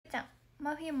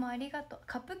マフィンもありがとう。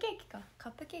カップケーキか、カ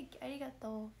ップケーキありが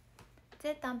とう。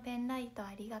ゼータンペンライト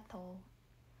ありがとう。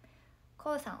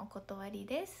コウさんお断り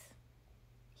です。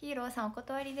ヒーローさんお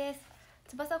断りです。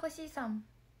翼欲しいさん、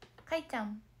かいちゃ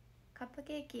んカップ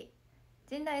ケーキ、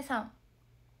陣内さん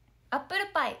アップル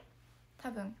パイ、多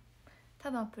分ア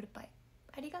ップルパイ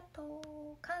ありがと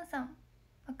う。カンさん、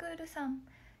マクールさん、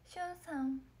シュンさ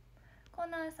ん、コ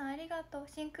ナンさんありがとう。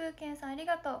真空剣さんあり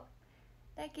がとう。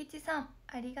大吉さん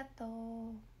ありがとう。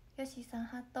ヨシさん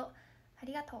ハートあ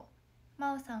りがとう。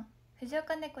マオさん、藤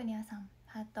岡猫ニャさん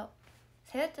ハート。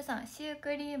さよっちょさん、シュー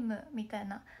クリームみたい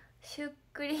な、シュー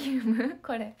クリーム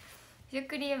これシュー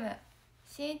クリーム。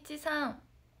しんいちさん、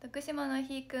徳島の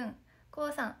ひーくん、こ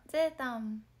うさん、ゼータ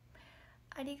ン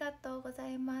ありがとうござ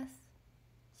います。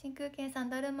真空剣さん、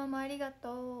だるまもありが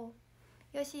と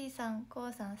う。よしーさん、こ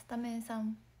うさん、スタメンさ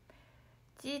ん、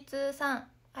 G2 さん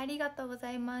ありがとうござ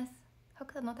います。北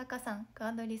斗のたかさん、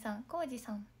ガードリさん、こうじ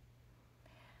さん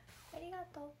ありが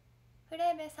とう。フ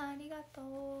レーベさんありが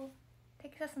とう。テ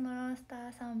キサスのロンスタ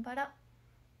ーさん、バラ。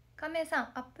カメさん、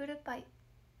アップルパイ。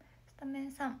スタメ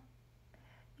ンさん、いっ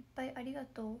ぱいありが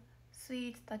とう。スイ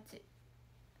ーツたち、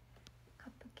カ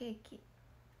ップケーキ。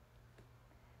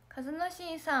カズノ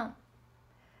シンさん、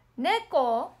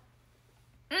猫、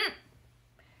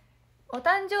お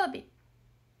誕生日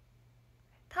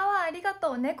タワーありが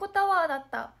とう。猫タワーだっ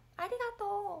た、ありが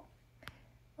と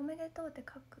う。おめでとうって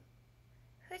書く。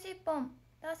フジポン、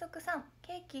ダーソクさん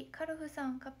ケーキ。カルフさ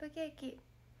んカップケーキ。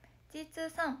 G2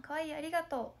 さんかわいいありが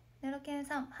とう。ネロケン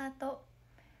さんハート。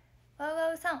ワウ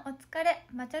ワウさんお疲れ。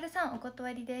マチャルさんお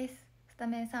断りです。スタ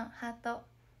メンさんハート。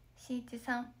しいち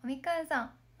さん、おみかんさ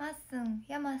ん、まっすん、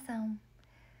やまさん、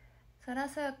そら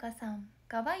そよかさん、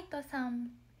ガバイトさん、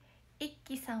いっ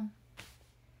きさん、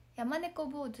山猫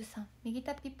坊主さん、右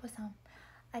田ピッポさん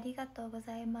ありがとうご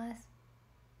ざいます。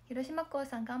広島港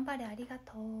さん頑張れありが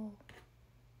とう。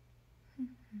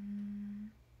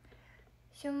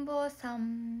春坊さ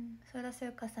ん、そらそ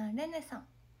よかさん、レネさん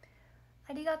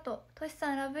ありがとう。とし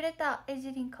さんラブレター。エ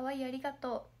ジリンかわいいありが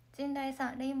とう。陣内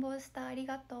さんレインボースターあり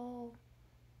がとう。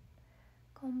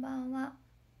こんばんは。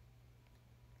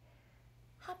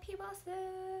ハッピーバースデー。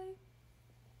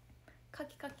カ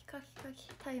キカキカキカキ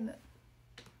タイム。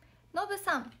ノブ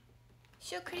さん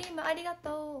シュークリームありが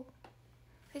とう。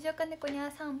藤岡猫にゃ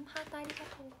さんハートありが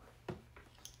と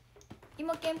う。い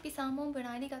もけんぴさんモンブ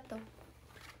ランありがとう。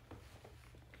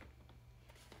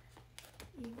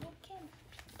いもけん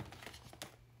ぴ、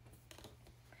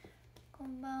こ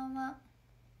んばんは。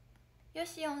よ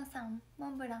しおんさんモ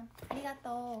ンブランありが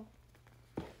とう。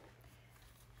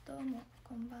どうも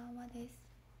こんばんはです。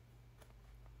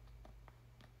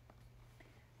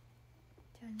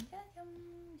じゃんじゃじゃん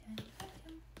じゃんじゃじゃ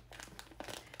ん。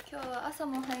今日は朝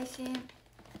も配信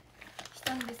し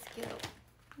たんですけど、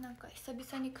なんか久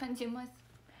々に感じます。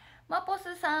マポ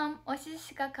スさん推し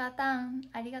しか勝たん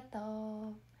ありがとう。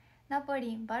ナポ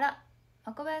リンバラ、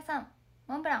まこばやさん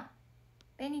モンブラン、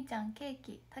ベニちゃんケー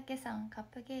キ、たけさんカッ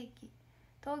プケーキ、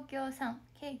東京さん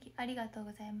ケーキありがとう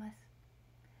ございます。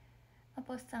マ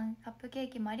ポスさんカップケ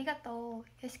ーキもありがと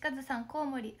う。よしかずさんコウ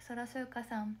モリ、そらそよか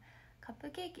さんカップ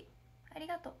ケーキあり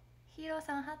がとう。ヒーロー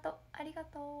さんハートありが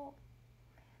と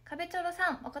う。壁チョロ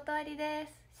さんお断りで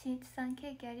す。しんいちさんケ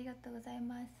ーキありがとうござい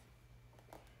ます。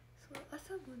そう、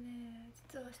朝もね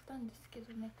実はしたんですけ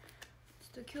どね、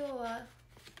ちょっと今日は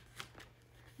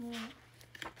もう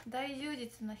大充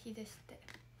実な日でして、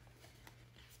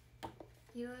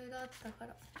いろいろあったか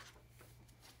ら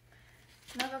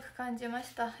長く感じま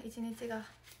した。一日が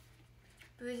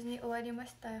無事に終わりま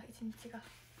したよ。一日が。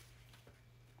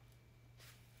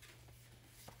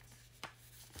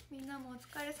みんなもお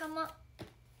疲れ様。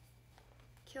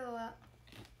今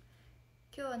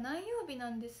日は何曜日な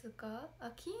んですか？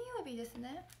あ、金曜日です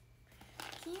ね。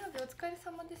金曜日お疲れ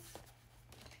様です。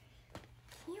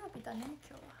金曜日だね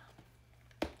今日は。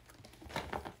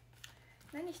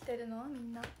何してるのみ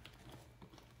んな。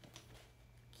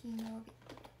金曜日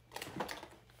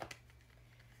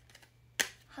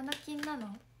花金な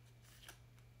の？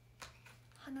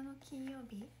花の金曜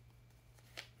日。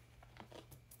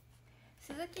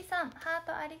鈴木さんハー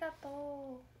トありが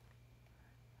とう。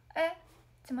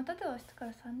巷では明日か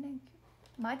ら3連休。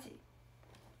マジ？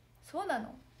そうな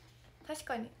の？確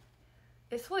かに。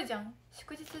そうじゃん、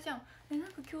祝日じゃん。なん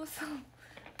か今日さ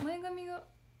前髪が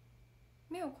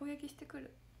目を攻撃してく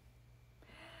る。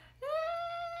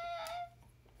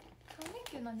3連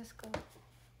休なんですか？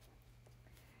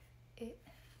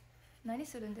何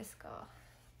するんですか？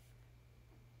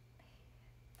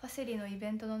パセリのイ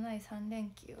ベントのない3連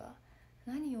休は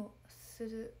何をす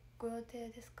るご予定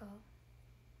ですか？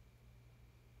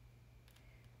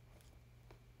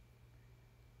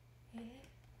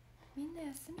みんな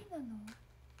休みなの？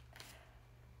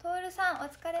トールさんお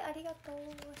疲れありがとう。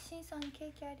シンさんケ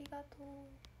ーキありがとう。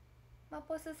マ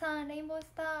ポスさんレインボース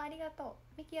ターありがと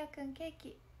う。ミキヤくんケー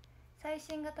キ。最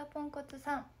新型ポンコツ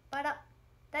さんバラ。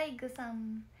ダイグさ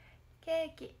ん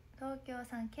ケーキ。東京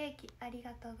さんケーキあり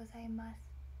がとうございます。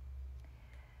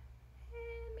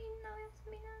みんなお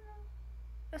休みなの。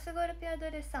ロスゴルピアド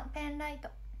レスさんペンライト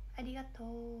ありがとう。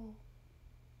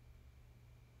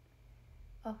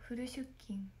あ、フル出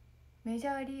勤メジ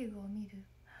ャーリーグを見る。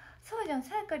そうじゃん、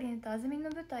さやかりんとあずみ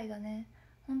の舞台だね。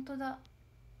ほんとだ、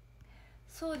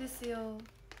そうですよ、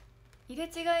入れ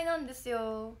違いなんです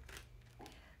よ。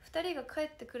2人が帰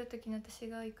ってくる時に私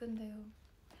が行くんだよ。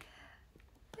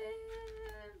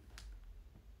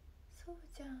そう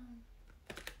じゃん。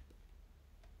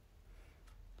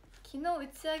昨日打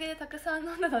ち上げでたくさん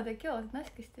飲んだので今日はな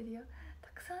しくしてるよ。た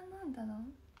くさん飲んだの？あ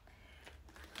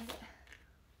れ、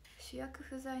主役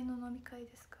不在の飲み会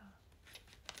ですか？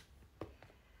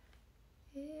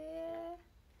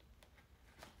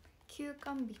休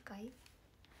館日会。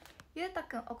ゆうた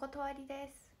くんお断りで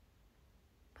す。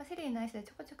パセリ内緒で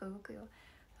ちょこちょこ動くよ。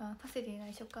あ、パセリ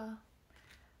内緒か。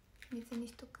水に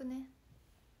しとくね。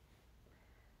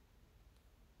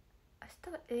明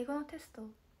日は英語のテスト。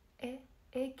英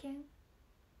検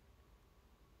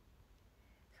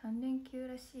3連休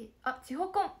らしい。あ、地方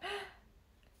コン。も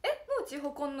う地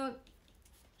方コンの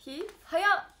日？早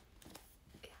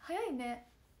いね。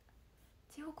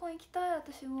地方コン行きたい。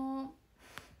私も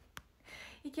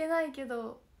行けないけ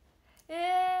ど。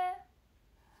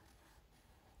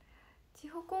地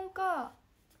方コンか。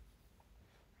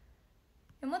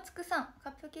よもつくさんカ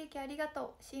ップケーキありが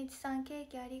とう。しんいちさんケー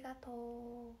キありがとう。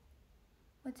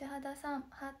もちはださん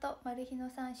ハート。まるひの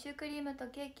さんシュークリームと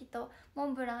ケーキとモ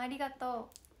ンブランありがと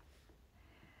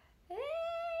う。行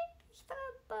きたか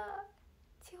った。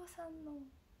千穂さんの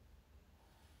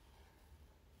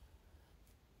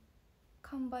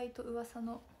完売と噂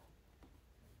の、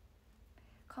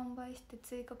完売して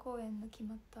追加公演の決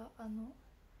まった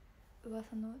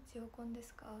噂のジオコンで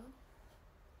すか？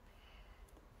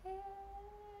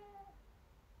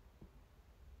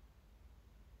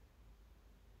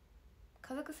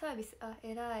家族サービス、あ、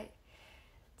偉い。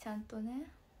ちゃんとね、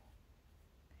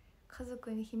家族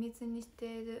に秘密にして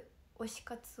いる推し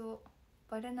活を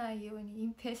バレないように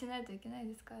隠蔽しないといけない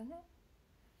ですからね。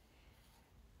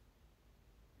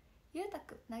ゆうた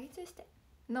くん投げ中して。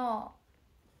ノ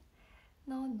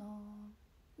ー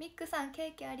ミックさんケ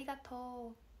ーキありが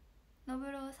とう。のぶ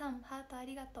ろうさんハートあ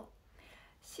りがとう。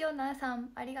しおなさん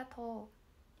ありがと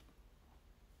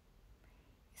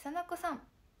う。さなこさん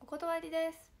お断り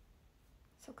です。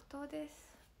即答です。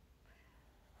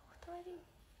お断り。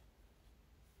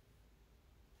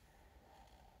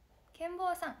けんぼ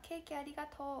うさんケーキありが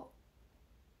とう。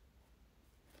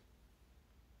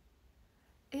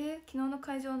昨日の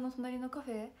会場の隣のカ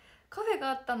フェが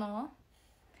あったの？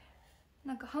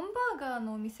なんかハンバーガー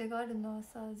のお店があるのは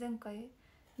さ、前回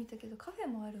見たけどカフェ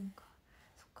もあるんか。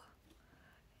そっか。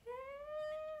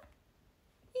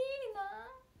いいな。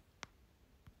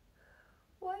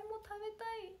ワイも食べた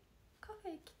い。カフ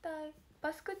ェ行きたい。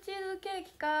バスクチーズケー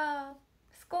キか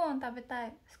スコーン食べた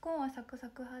い。スコーンはサクサ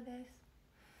ク派です。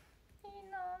い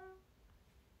いな。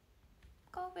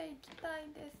カフェ行きた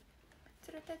いで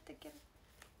す。連れてってける。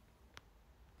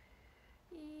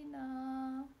いい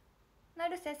な。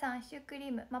成瀬さんシュークリ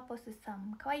ーム。マポスさ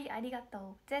んかわいいありがとう。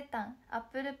ゼータンアッ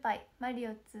プルパイ。マリ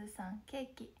オ2さんケ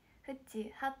ーキ。フッ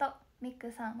チハート。ミッ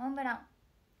クさんモンブラン。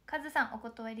カズさんお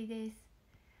断りです。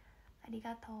あり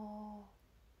がとう。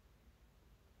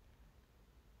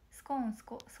スコーン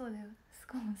そうだよ、ス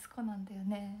コーンスコなんだよ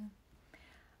ね。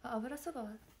あ、油そばは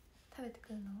食べて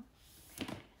くるの？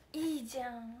いいじゃ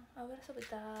ん、油そば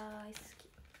大好き。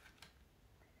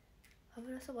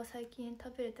油そば最近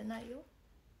食べれてないよ。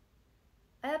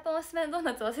あやぱんおすすめのドー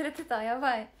ナツ忘れてた。や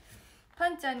ばい。パ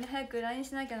ンちゃんに早く LINE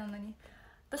しなきゃなのに。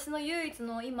私の唯一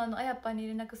の今のあやぱんに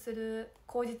連絡する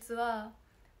口実は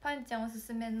パンちゃんおす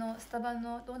すめのスタバ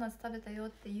のドーナツ食べたよっ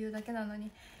て言うだけなの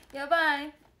に。やば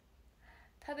い、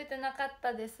食べてなかっ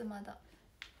たです。まだ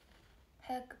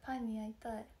早くパンに会い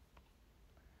たい。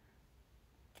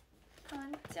パ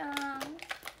ンちゃん、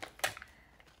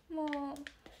もう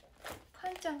パ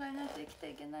ンちゃんがいないと生きて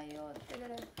いけないよってぐ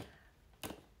らい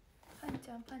パン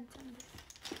ちゃんです。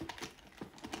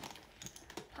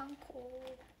パンコ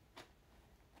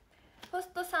ー。ホス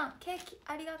トさんケーキ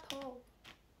ありがとう。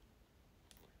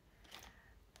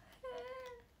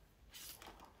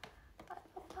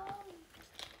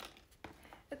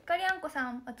うっかりあんこさ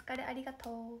んお疲れありがと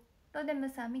う。ロデム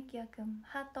さんミキヤくん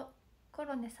ハート。コ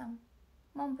ロネさん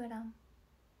モンブラン。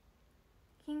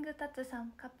キングタツさ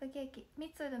んカップケーキ、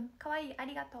みつるんかわいいあ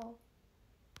りがとう。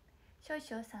少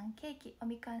々さんケーキ、お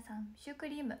みかんさんシューク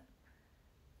リーム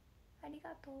あり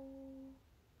がとう。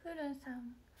ふるんさ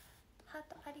んハー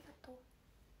トありがとう。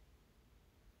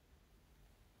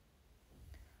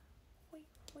ほい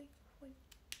ほいほい。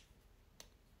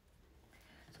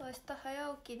そう、明日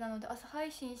早起きなので朝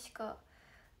配信しか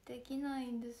できない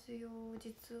んですよ、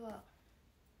実は。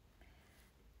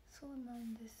そうな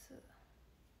んです、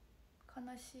悲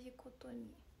しいこと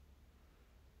に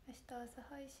明日朝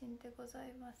配信でござ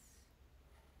います。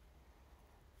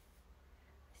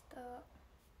明日は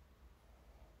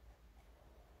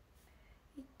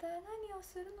一体何を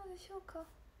するのでしょうか、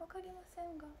分かりませ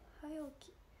んが、早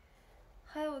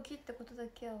起きってことだ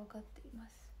けは分かっていま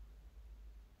す。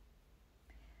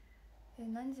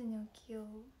何時に起きよう。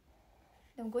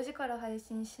でも5時から配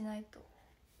信しないと。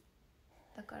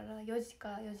だから4時か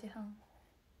4時半。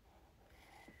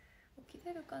起き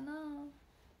れるかな。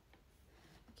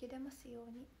起きれますよ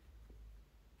うに。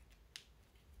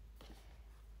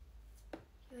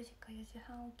4時か4時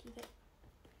半起きで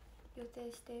予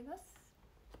定しています。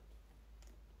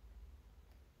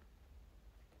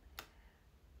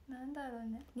なんだろう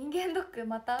ね、人間ドック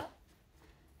また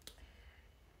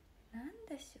なん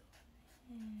でしょ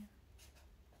うね。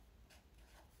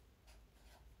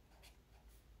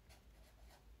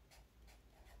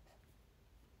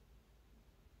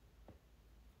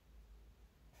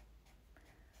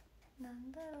な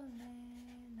んだろうね、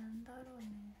なんだろうね。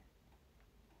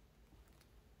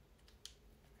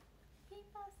ピー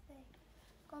バースデー、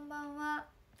こんばんは。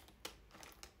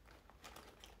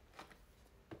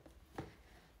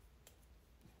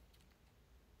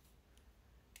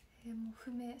もう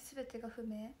不明、すべてが不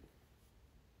明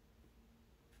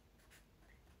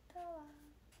だわ。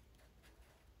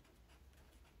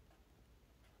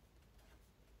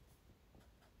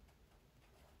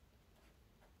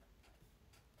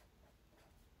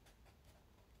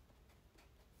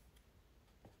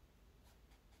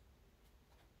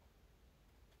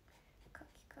カ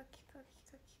キカキカ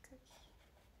キカキカキ。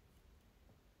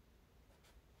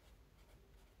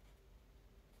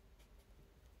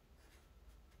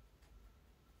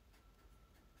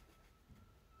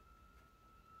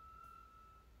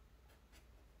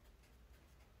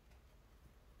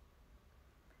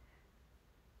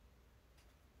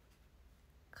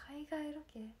海外ロ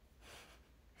ケ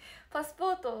パス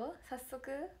ポート早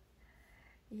速。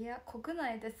いや国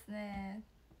内ですね、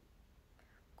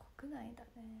国内だ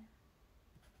ね。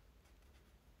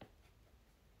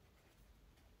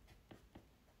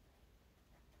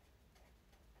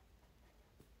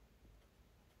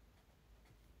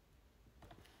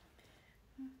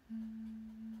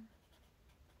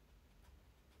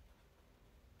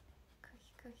カ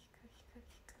キカキカキカ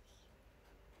キカキ。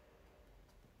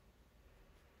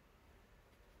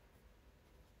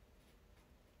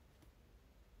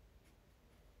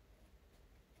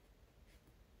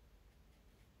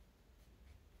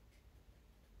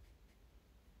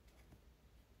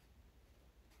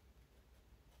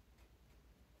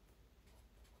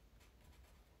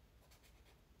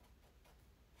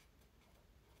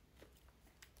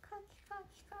カキカ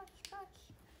キカキカキ。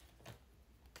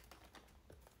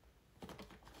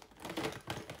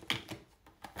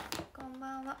こん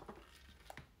ばんは。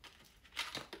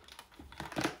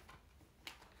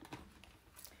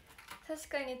確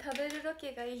かに食べるロ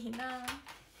ケがいいな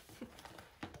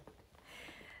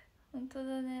本当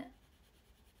だね。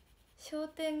商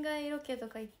店街ロケと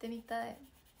か行ってみたい。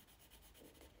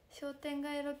商店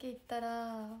街ロケ行った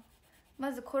ら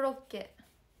まずコロッケ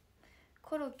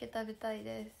食べたい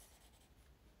です。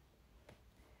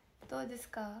どうです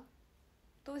か、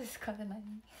どうですかって何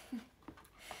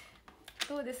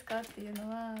どうですかっていうの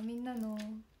はみんなの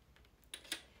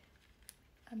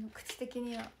口的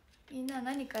にはみんな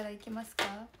何から行きますか。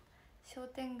商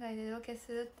店街でロケす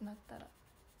るってなったら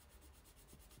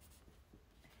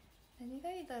何が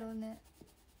いいだろうね。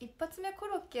一発目コ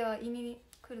ロッケは胃に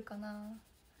来るかな。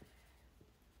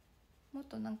もっ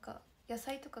となんか野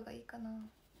菜とかがいいかな。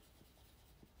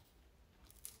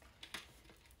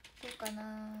どうか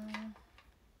な。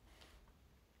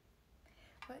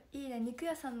いいね、肉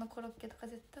屋さんのコロッケとか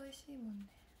絶対美味しいもんね。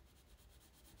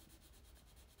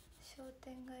商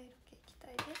店街ロケ行き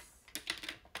たいです。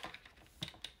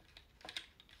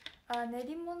あ、練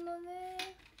り物ね、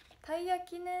たい焼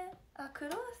きね、あ、ク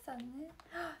ロワッサンね。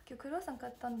今日クロワッサン買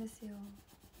ったんですよ。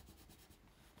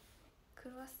ク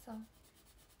ロワッサン、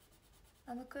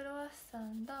クロワッサ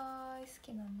ン大好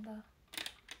きなんだ。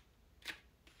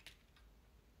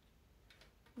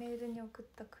メールに送っ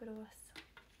たクロワッサン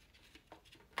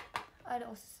あれ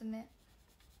おすすめ。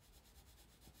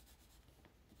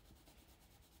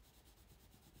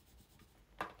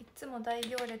つも大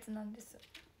行列なんです。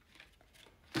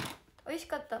美味し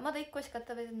かった。まだ1個しか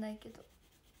食べてないけど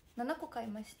7個買い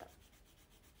ました。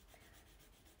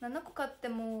7個買って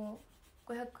も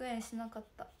500円しなかっ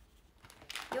た。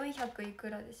400いく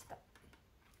らでした。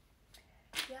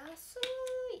安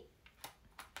い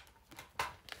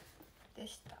で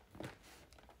した。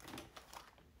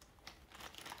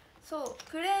そう、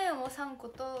プレーンを3個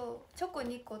とチョコ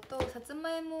2個とさつ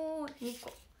まいもを2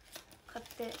個買っ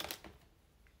て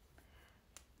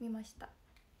みました。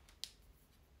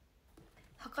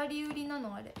量り売りな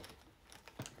のあれ。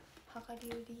量り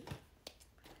売り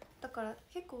だから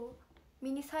結構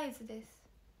ミニサイズです。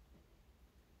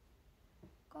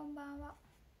こんばんは。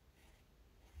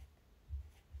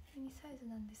ミニサイズ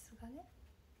なんですがね、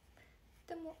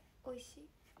とても美味しい。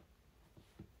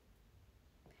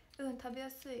食べや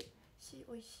すいし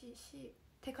美味しいし、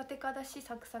テカテカだし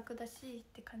サクサクだし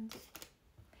って感じ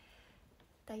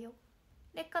だよ。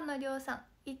劣化のりょうさん、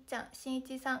いっちゃん、しんい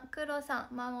ちさん、くろさ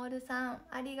ん、まもるさん、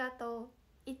ありがとう。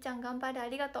いっちゃん頑張れ、あ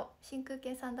りがとう。真空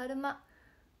系さん、だるま、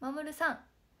まもるさん、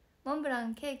モンブラ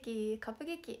ンケーキカップ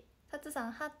ケーキ、さつさ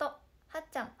んハート、はっ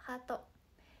ちゃんハート、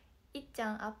いっち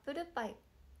ゃんアップルパイ、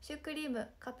シュークリーム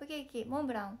カップケーキモン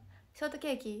ブランショート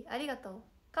ケーキありがとう。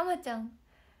かまちゃん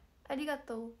ありが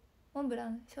とう。モンブラ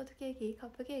ンショートケーキカッ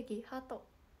プケーキハート。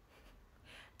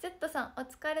Z さんお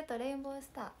疲れとレインボース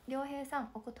ター、りょうへいさ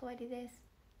んお断りです。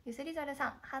ゆすりざるさ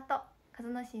んハート、かず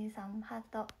のしんさんハー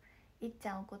ト、いっち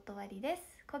ゃんお断りです。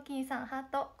コキンさんハー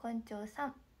ト、こんちょうさ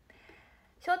ん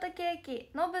ショートケー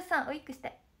キ、のぶさんウィックし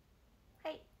て、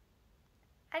はい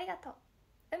ありがとう。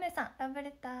梅さんラブ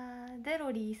レター、デ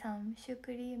ロリーさんシュー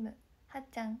クリーム、はっ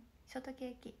ちゃんショートケ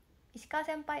ーキ、石川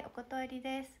先輩お断り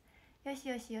です。よし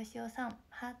よしよしおさん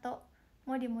ハート、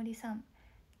もりもりさん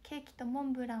ケーキとモ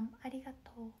ンブランありがと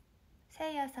う。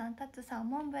せいやさん、たつさん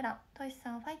モンブラン、とし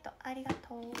さんファイトありが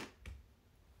とう。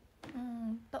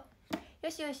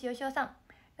よしよしよしおさん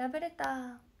ラブレタ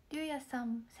ー、りゅうやさ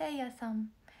ん、せいやさ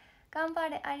ん頑張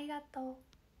れありがとう。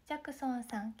ジャクソン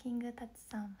さん、キングタツ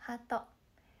さんハート、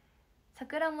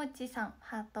桜餅さん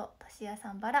ハート、としや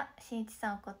さんバラ、しんいち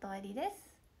さんお断りです。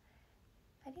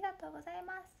ありがとうござい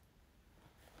ます。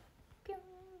ぴゅん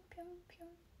ぴゅんぴゅん。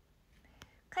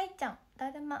かいちゃん、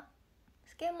だるま、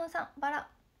すけもさんバラ、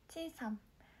ちいさん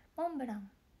モンブラ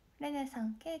ン、レネさ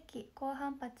んケーキ、高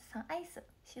反発さんアイス、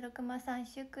しろくまさん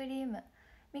シュークリーム、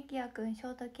みきやくんシ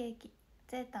ョートケーキ、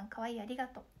ゼータンかわいいありが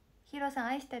とう。ひろさん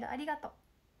愛してるありがとう。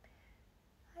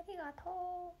ありが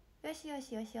とう。よしよ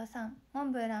しよしおさんモ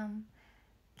ンブラン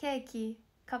ケーキ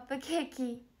カップケー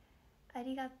キあ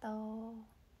りがとう。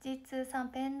 G2 さん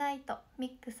ペンライト、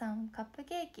ミックさんカップ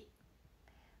ケーキ、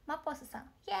マポスさん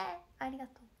イエーイありが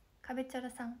とう。かべちょろ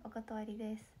さんお断り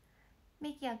です。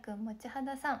みきやくんもちは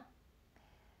ださん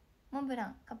モンブラ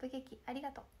ンカップケーキあり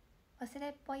がとう。忘れ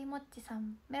っぽいもっちさ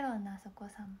ん、メロンのあそこ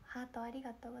さんハートあり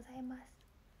がとうございます。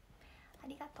あ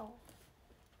りがとう。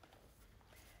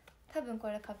多分こ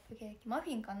れカップケーキ、マフ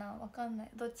ィンかな、わかんな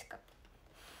い、どっちか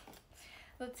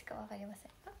わかりませ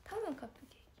ん。多分カップ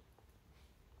ケ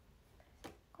ー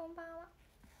キ。こんばんは。やっ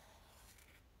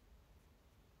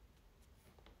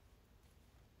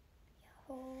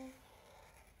ほー。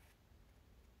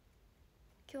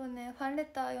今日ねファンレ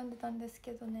ター読んでたんです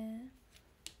けどね、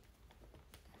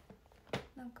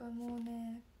なんかもう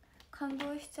ね感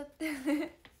動しちゃって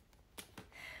ね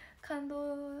感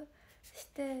動し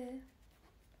て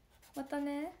また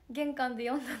ね玄関で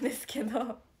読んだんですけ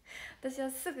ど私は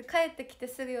すぐ帰ってきて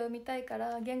すぐ読みたいか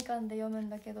ら玄関で読むん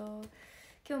だけど、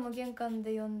今日も玄関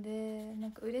で読んでな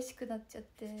んか嬉しくなっちゃっ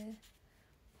て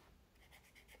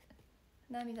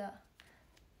涙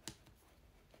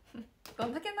ど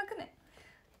んだけ泣くね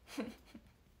どんだ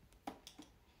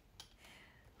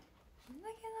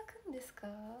け泣くんですか。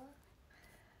も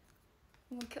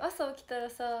う今日朝起きたら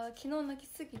さ、昨日泣き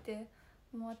すぎて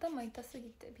もう頭痛すぎ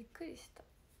てびっくりした。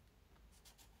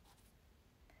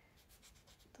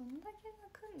どんだけ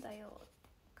泣くんだよって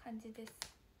感じです。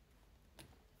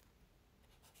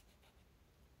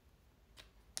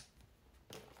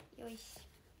よいし、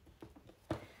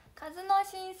和野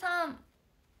しんさん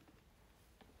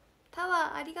タ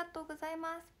ワーありがとうござい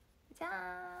ます。じゃーん、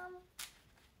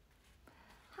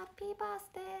ハッピーバース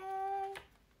デー、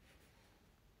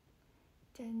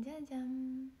じゃんじゃんじゃ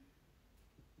ん、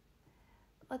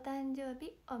お誕生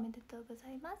日おめでとうござ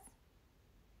います。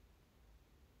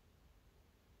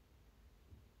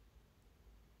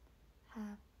ハッ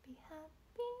ピーハッ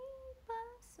ピーバ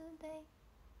ースデー、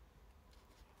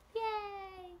イエ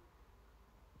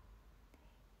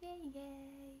ーイイエイイエー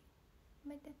イ、お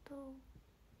めでとう、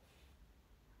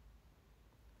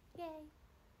イエイ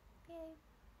イエイ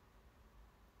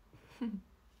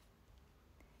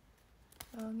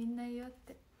みんな言うっ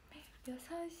て優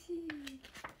しい。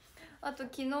あと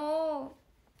昨日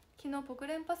ポク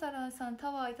レンパサランさん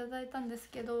タワーいただいたんです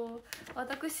けど、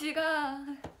私が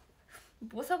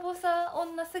ボサボサ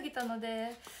女すぎたの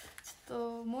でち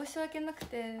ょっと申し訳なく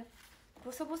て、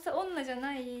ボサボサ女じゃ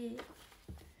ない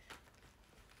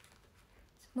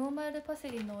ノーマルパセ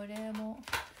リのお礼も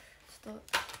ちょっ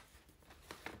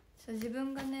と自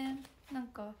分がねなん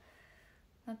か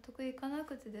納得いかな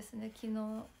くてですね、昨日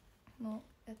の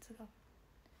やつが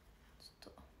ちょ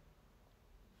っと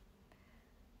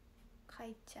書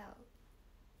いちゃう。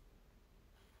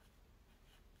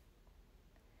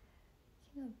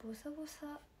昨日ボサボ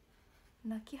サ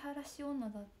泣き晴らし女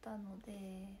だったの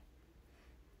で、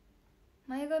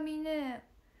前髪ね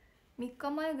3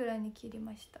日前ぐらいに切り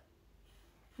ました。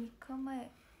3日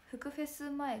前、福フェス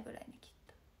前ぐらいに切っ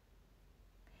た。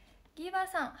ギーバ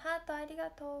ーさんハートありが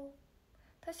とう。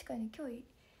確かに今日い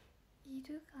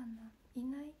るかな、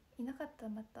いなかったら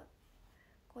また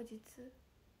後日。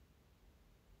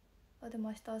でも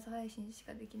明日朝配信し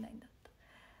かできないんだった。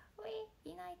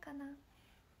いないかな、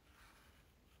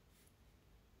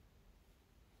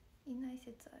いない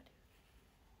説ある。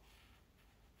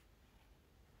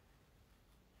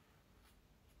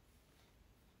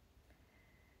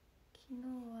昨日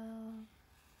は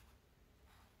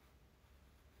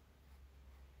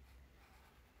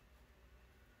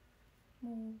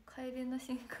もう帰りの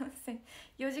新幹線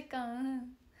4時間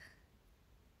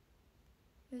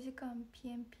ピ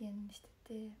エンピエンして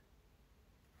て、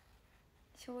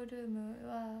ショールーム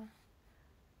は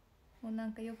もうな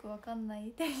んかよくわかんな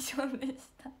いテンションでし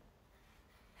た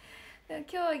でも今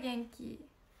日は元気。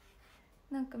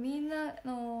なんかみんな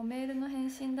のメールの返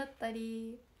信だった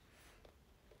り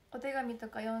お手紙と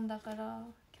か読んだから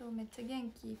今日めっちゃ元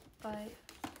気いっぱい、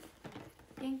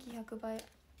元気100倍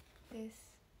です。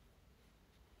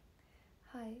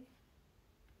はい、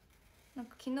なん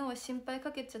か昨日は心配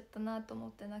かけちゃったなと思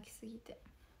って、泣きすぎて。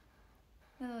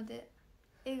なので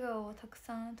笑顔をたく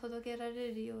さん届けら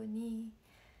れるように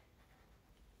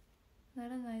な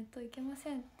らないといけま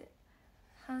せんって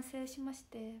反省しまし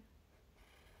て、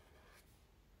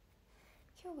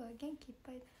今日は元気いっ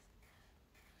ぱいです。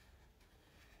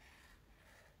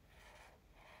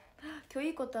今日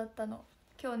いいことあったの。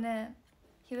今日ね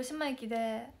広島駅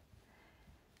で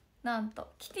なんと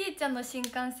キティちゃんの新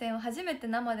幹線を初めて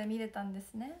生で見れたんで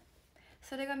すね。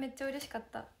それがめっちゃ嬉しかっ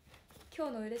た。今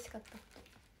日の嬉しかったこ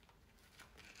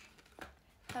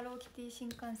と、ハローキティ新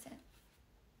幹線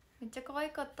めっちゃ可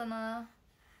愛かったな。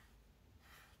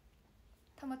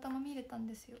たまたま見れたん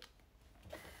ですよ。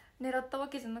狙ったわ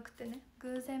けじゃなくてね、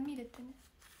偶然見れてね、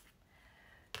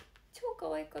超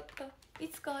可愛かった。い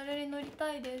つかあれに乗り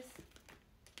たいです。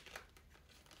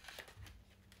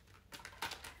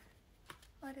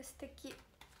あれ素敵。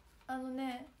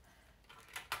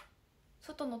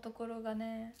外のところが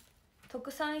ね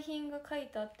特産品が書い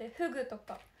てあって、フグと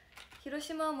か、広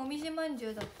島はもみじまんじゅ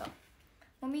うだった。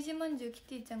もみじまんじゅうキ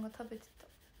ティちゃんが食べて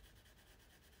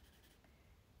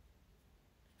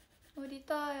た。乗り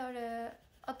たいあれ。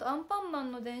あとアンパンマ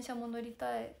ンの電車も乗り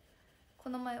たい。こ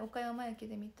の前岡山駅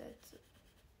で見たやつ。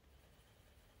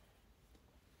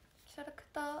キャラク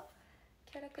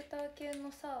ター系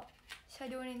のさ車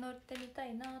両に乗ってみた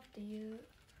いなっていう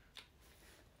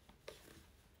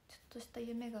ちょっとした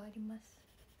夢があります。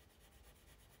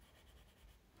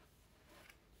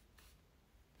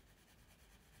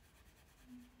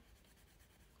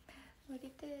乗り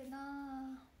てえな、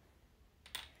乗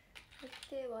り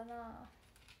てえわな。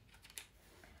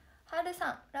はる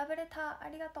さんラブレターあ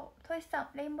りがとう。としさ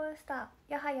んレインボースタ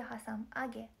ー、やはやはさんあ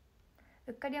げ、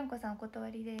うっかりおんこさんお断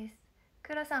りです。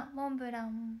くろさんモンブラ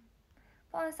ン、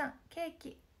ポンさんケー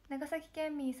キ、長崎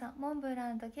県民さんモンブ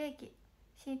ランとケーキ、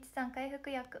しんいちさん回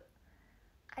復薬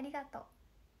ありがとう。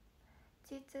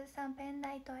G2 さんペン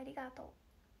ライトありがと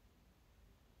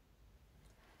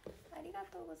う。ありが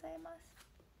とうございます。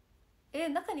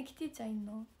中にキティちゃんいん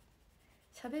の？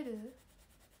喋る？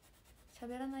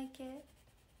喋らない系？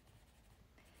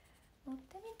乗っ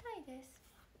てみたいです。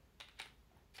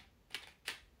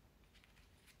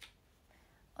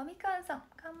おみかんさん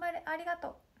頑張れありがと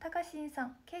う。たかしんさ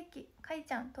んケーキ、かい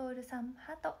ちゃん、とおるさん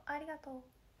ハートありがとう。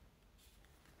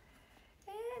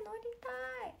乗りた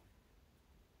い。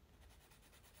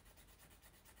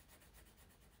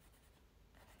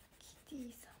キ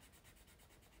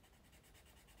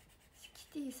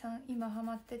ティさん今ハ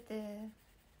マってて、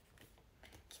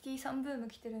キティさんブーム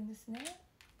来てるんですね、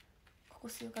ここ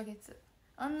数ヶ月。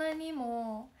あんなに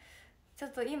もちょ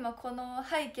っと今この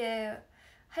背景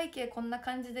こんな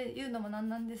感じで言うのもなん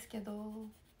なんですけど、ちょ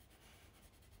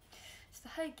っと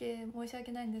背景申し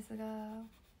訳ないんですが、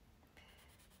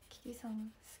キキティさん好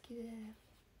きで、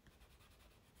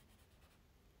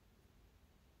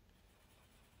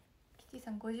キティさ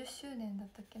ん50周年だっ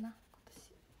たっけな今年。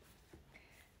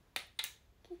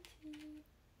キテ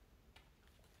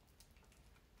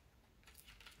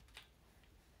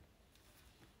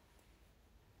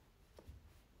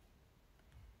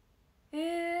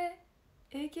ィ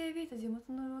AKB と地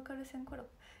元のローカル線コラボ。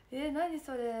何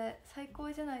それ、最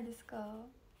高じゃないですか。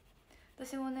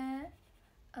私もね、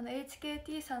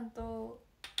HKT さんと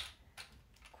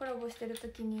コラボしてる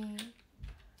時に、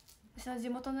私の地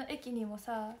元の駅にも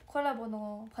さコラボ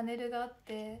のパネルがあっ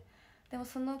て、でも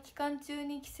その期間中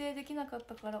に帰省できなかっ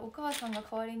たからお母さんが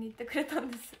代わりに行ってくれたん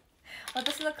です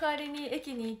私の代わりに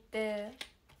駅に行って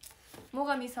最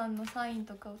上さんのサイン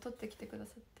とかを撮ってきてくだ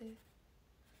さって、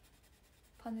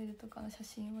パネルとかの写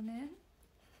真をね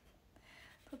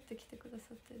撮ってきてくだ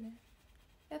さってね、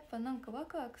やっぱなんかワ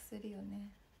クワクするよね、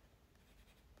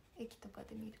駅とか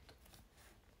で見ると。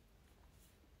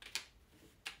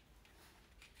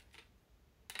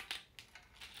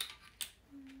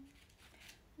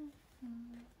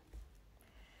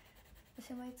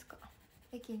私もいつか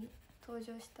駅に登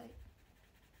場したい。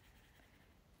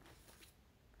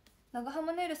長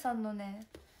濱ねるさんのね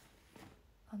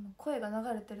声が流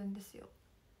れてるんですよ、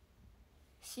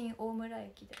新大村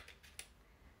駅で。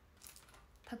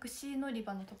タクシー乗り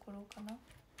場のところかな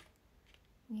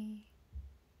に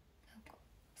なんか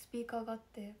スピーカーがあっ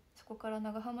て、そこから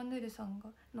長濱ねるさん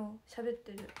の喋っ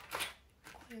てる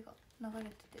声が流れ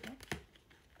ててね、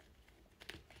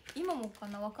今もか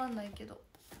なわかんないけど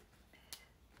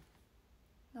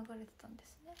流れてたんで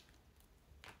すね。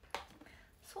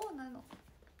そうなの、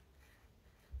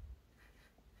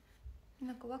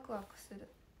なんかワクワクする。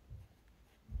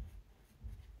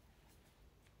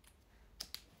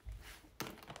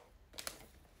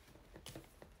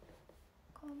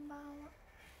こんばんは。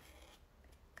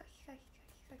カキカキ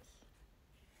カキ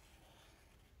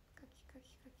カキカキカキ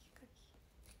カキカキ。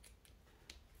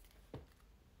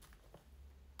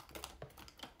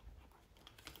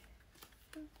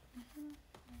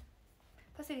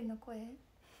パセリの声、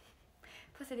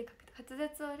パセリかけて滑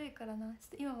舌悪いからな。ちょっ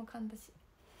と今も噛んだし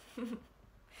パ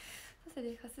セ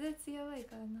リ滑舌やばい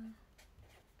からな。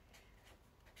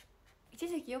一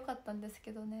時期良かったんです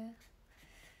けどね、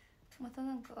また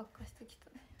なんか悪化してきた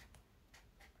ね。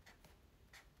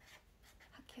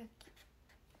ハキハ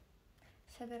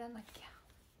キ喋らなきゃ。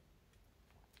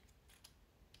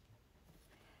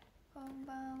こん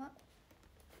ばんは。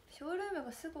ショールーム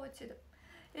がすぐ落ちる。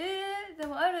で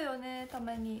もあるよね、た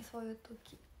まにそういう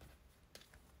時。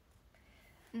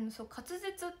そう、滑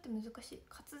舌って難しい。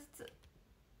滑舌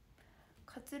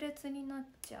滑舌になっ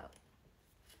ちゃ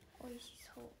う。美味し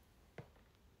そう。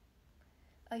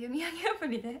読み上げアプ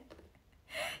リで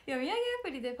読み上げア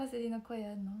プリでパセリの声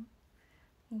やんの？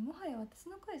もはや私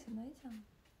の声じゃないじゃん。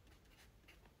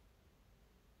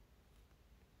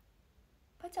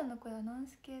パちゃんの声はナン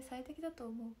ス系最適だと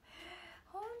思う。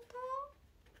本当？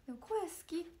でも声好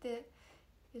きって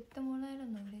言ってもらえる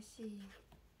の嬉しい。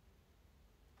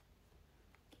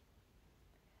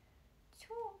超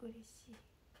嬉しい。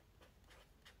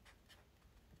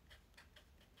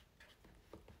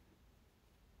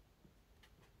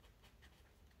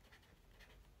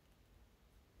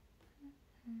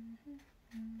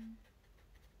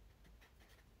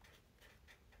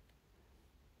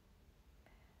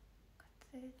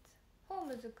滑舌。ホー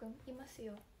ムズくんいます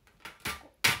よ。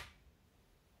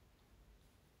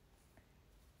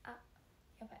あ、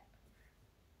やばい。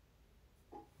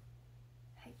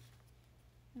はい。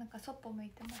なんかそっぽ向い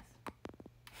てます。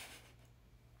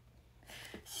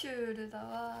シュールだ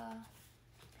わ。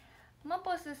マ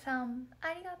ポスさん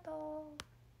ありがとう。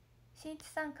しんいち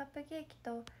さんカップケー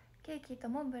キと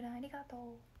モンブランありがと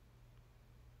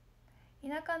う。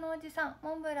田舎のおじさん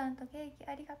モンブランとケーキ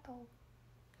ありがとう。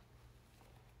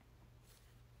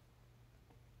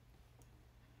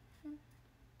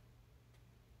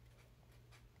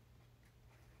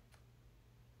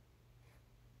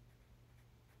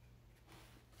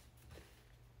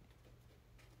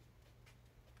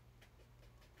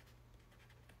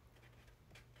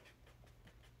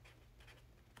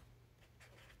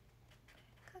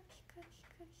カキカキ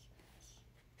カキカキ。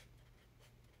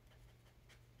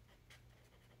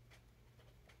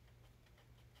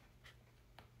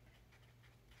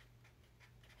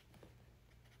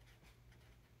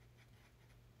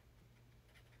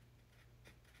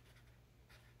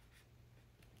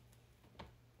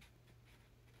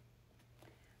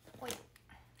おい、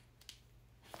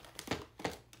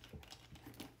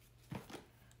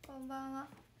こんばんは。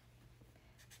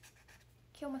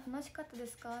今日も楽しかったで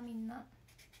すかみんな。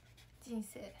人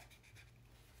生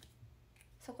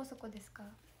そこそこですか？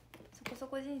そこそ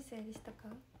こ人生でしたか？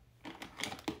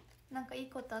なんかいい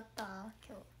ことあった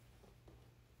今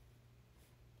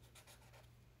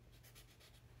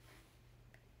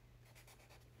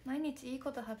日？毎日いい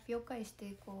こと発表会して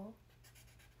いこ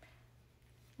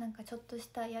う。なんかちょっとし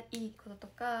たいいことと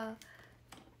か、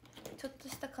ちょっと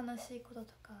した悲しいことと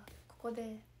か、ここ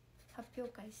で発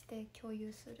表会して共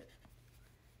有する。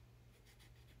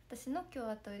私の今日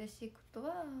あった嬉しいこと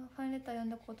はファンレター読ん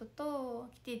だことと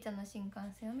キティちゃんの新幹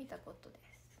線を見たことです。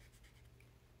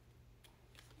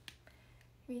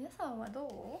皆さんは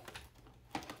ど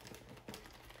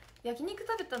う？焼肉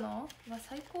食べたの？わ、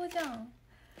最高じゃん。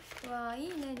わあ、いい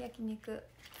ね焼肉。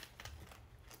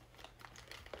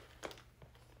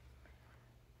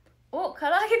お、唐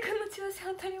揚げくんの抽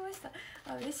選当たりました。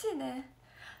あ、嬉しいね。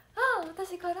あ、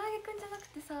私唐揚げくんじゃなく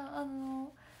てさ、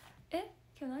今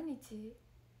日何日？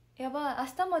やばい、明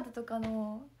日までとか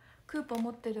のクーポン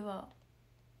持ってるわ。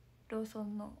ローソ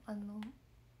ンの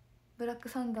ブラック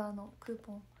サンダーのクー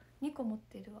ポン2個持っ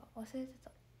てるわ。忘れて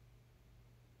た。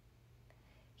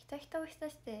ひたひたおひた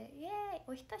して、イエーイ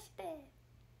おひたして。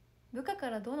部下か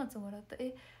らドーナツもらった。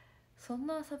そん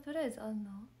なサプライズあんの？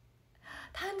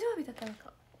誕生日だから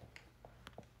か。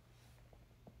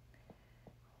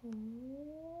ほー、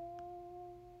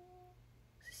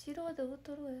スシローで大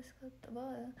トロ安かった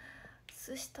わ。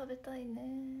寿司食べたい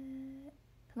ね。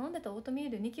頼んでたオートミ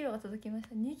ール2キロが届きまし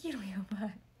た。2キロやば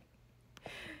い。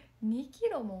2キ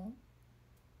ロも？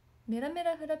メラメ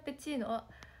ラフラペチーノ。あ、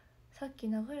さっき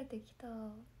流れてきた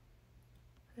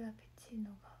フラペチーノ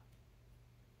が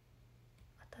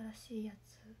新しいや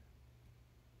つ。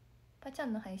パちゃ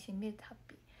んの配信見れてハッ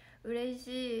ピー。嬉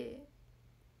しい、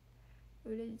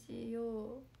嬉しい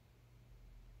よ。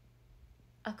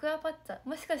アクアパッツァ、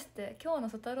もしかして今日の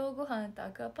ソタローご飯ってア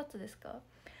クアパッツァですか？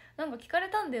なんか聞かれ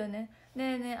たんだよね。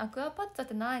ねえねえ、アクアパッツァっ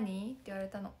て何？って言われ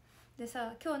たの。で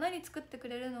さ、今日何作ってく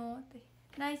れるのって、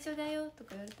内緒だよと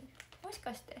か言われて、もし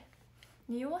かして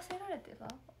匂わせられてさ、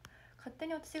勝手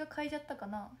に私が嗅いじゃったか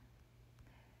な。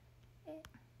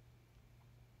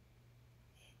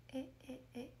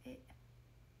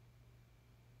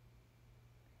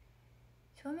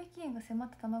賞味期限が迫っ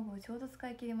た卵をちょうど使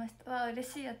い切りました。わあ、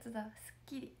嬉しいやつだ。すっ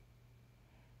きり。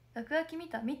落書き見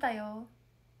たよ。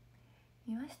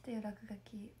見ましたよ、落書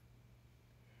き。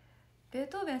ベー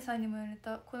トーベンさんにも言われ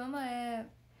た。この前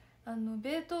ベ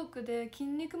ートークで「筋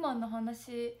肉マン」の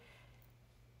話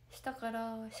したか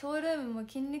ら「ショールームも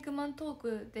筋肉マントー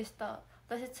クでした、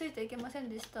私ついていけません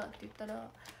でした」って言ったら、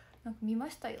なんか見ま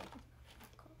したよ、なんか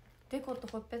デコと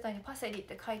ほっぺたにパセリっ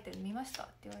て書いてる見ましたっ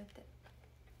て言われて、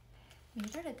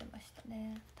見られてました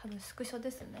ね。多分スクショで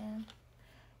すね。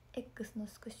 X の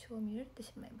スクショを見られて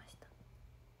しまいました。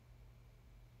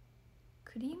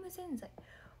クリームぜんざい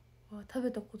は食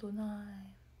べたことない。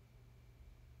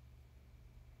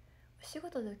お仕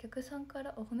事でお客さんか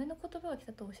らお褒めの言葉が来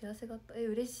たとお知らせがあった。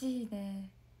嬉しいね。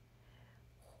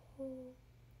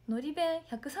のり弁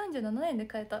137円で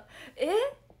買えた。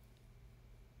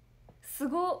す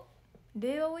ご。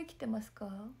令和を生きてますか？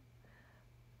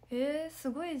す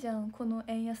ごいじゃん。この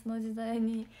円安の時代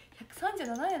に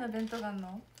137円の弁当があん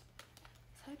の？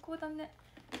最高だね。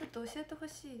ちょっと教えてほ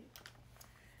し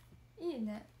い。いい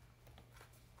ね。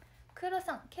クロ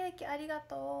さん、ケーキありが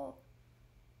と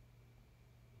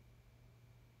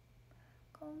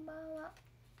う。こんばんは。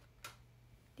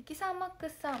リキさん、マック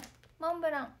スさん、モンブ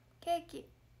ラン、ケーキ、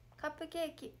カップケ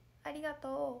ーキありが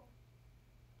と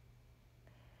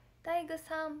う。大工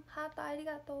さん、ハートあり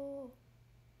がとう。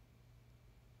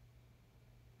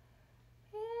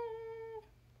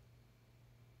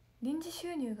臨時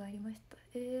収入がありました。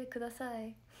くださ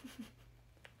い。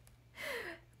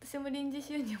私も臨時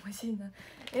収入欲しいな。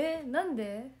なん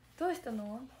で？どうした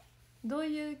の？どう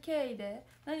いう経緯で？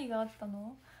何があった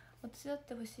の？私だっ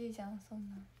て欲しいじゃん、そん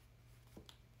な。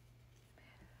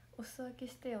お裾分け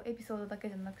してよ、エピソードだけ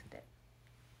じゃなくて。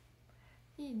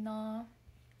いいな。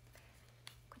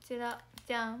こちら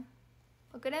じゃん。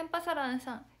国連パサラン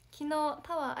さん、昨日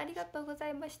タワーありがとうござ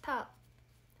いました。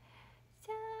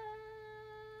じゃーん。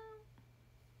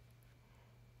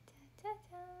じゃじ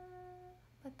ゃーん。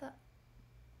また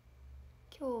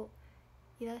今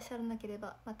日いらっしゃらなけれ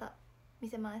ばまた見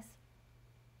せます。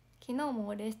昨日も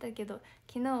お礼したけど、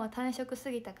昨日は短縮す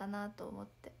ぎたかなと思っ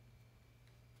て。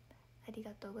あり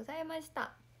がとうございまし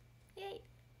た。イエイ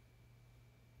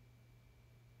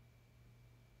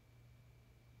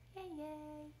イエイイエイ。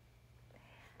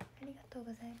ありがとう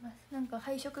ございます。なんか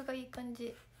配色がいい感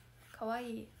じ。かわ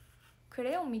いい。ク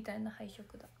レヨンみたいな配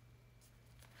色だ。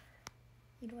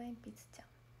色鉛筆ちゃん。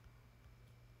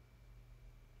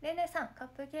レネさん、カッ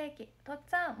プケーキ。とっ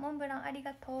つぁん、モンブランあり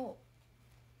がとう。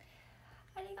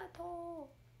ありがと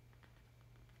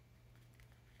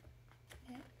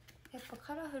う、ね、やっぱ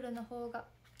カラフルな方が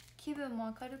気分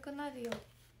も明るくなるよ。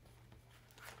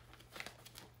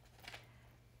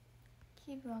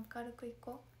気分明るくい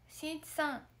こう。しんいち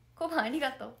さん小判あり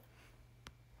がとう。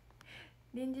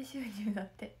臨時収入だっ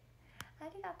て。あ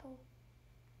りがとう。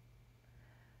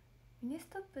ミニス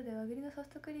トップで和栗のソフ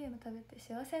トクリーム食べて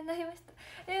幸せになりました。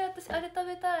私あれ食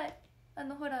べたい。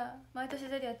ほら毎年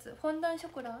出るやつ、フォンダンショ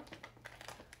コラ、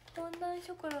フォンダン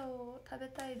ショコラを食べ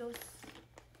たいです。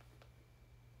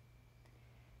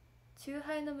チュー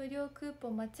ハイの無料クーポ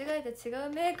ン間違えて違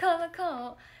うメーカーの缶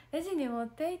をレジに持っ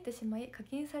て行ってしまい課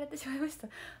金されてしまいました。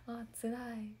つ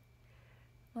らい。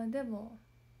でも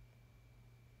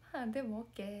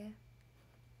OK。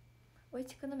 おい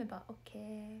しく飲めば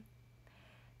OK。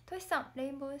 としさんレ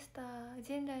インボースター、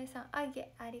陣来さんあ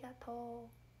げありがとう。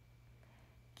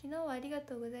昨日はありが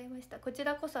とうございました。こち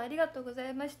らこそありがとうござ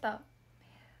いました。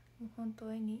もう本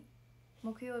当に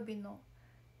木曜日の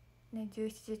ね17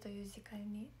時という時間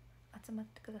に集まっ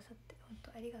てくださって本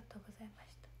当ありがとうございま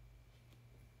した。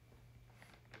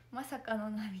まさかの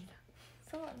涙。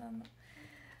そうなの、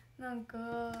なん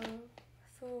か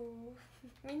そう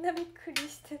みんなびっくり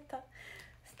してた。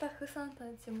スタッフさんた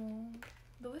ちも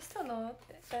「どうしたの?」っ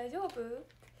て「大丈夫?」って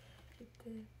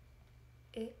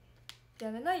言って「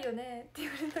やめないよね?」って言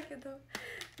われたけど、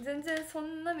全然そ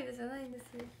んな涙じゃないんで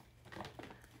すよ。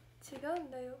違う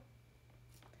んだよ。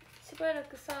しばら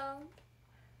くさ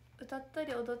歌った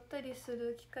り踊ったりす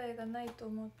る機会がないと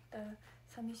思ったら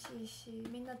寂しいし、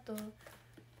みんなと直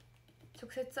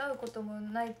接会うことも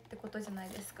ないってことじゃない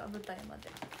ですか、舞台まで。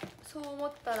そう思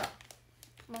ったら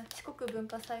四国文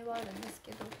化祭はあるんです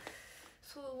けど、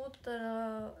そう思った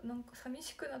らなんか寂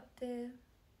しくなって、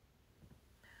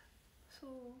そ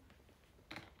う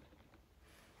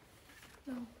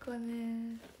なんか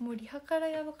ね、もうリハから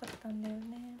やばかったんだよ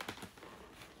ね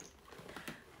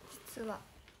実は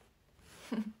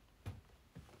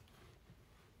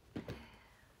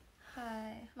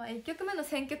はい、1曲目の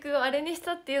選曲をあれにし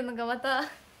たっていうのがまた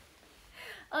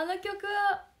あの曲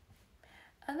は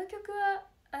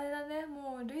あれだね、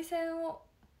もう涙腺を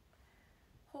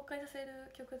崩壊させる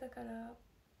曲だから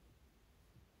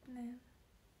ね、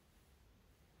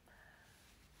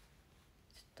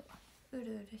ちょっとう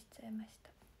るうるしちゃいました。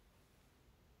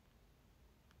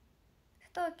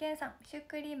佐藤健さんシュー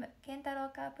クリーム、健太郎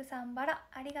カープさんバラ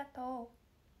ありがと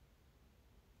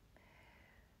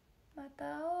う。また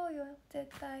会おうよ絶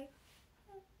対、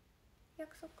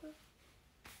約束。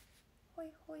ほい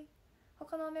ほい。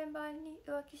他のメンバーに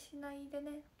浮気しないで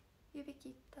ね。指切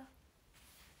った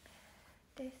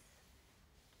です。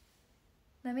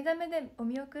涙目でお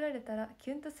見送られたら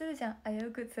キュンとするじゃん。危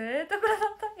うくつえところだっ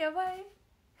た。やばい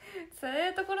つ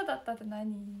えところだったって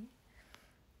何？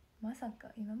まさか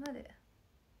今まで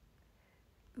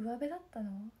上辺だった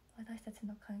の？私たち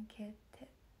の関係って。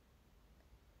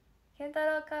健太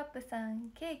郎カープさん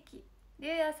ケーキ、り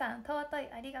ゅうやさん尊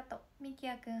いありがとう、みき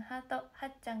やくんハート、は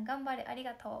っちゃん頑張れあり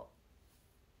がと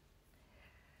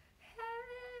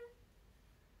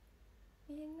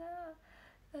う。みんな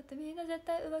だってみんな絶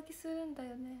対浮気するんだ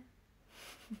よね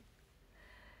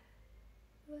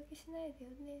浮気しないで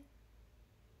よね。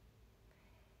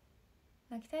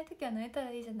泣きたい時は泣いた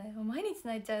らいいじゃない。もう毎日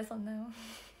泣いちゃうそんなの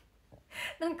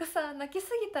なんかさ泣きす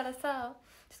ぎたらさ、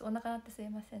ちょっとお腹鳴ってすい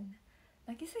ませんね。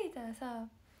泣きすぎたらさ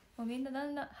もうみんなだ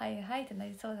んだんはいはいってな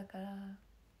りそうだから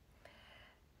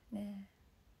ね、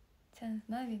ちゃん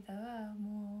と涙は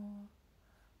も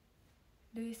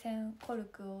う涙腺コル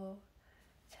クを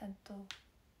ちゃんと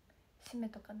締め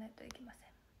とかないといけませ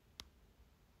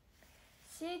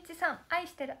ん。しんいちさん愛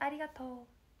してるありがとう。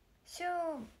シュー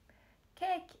ンケ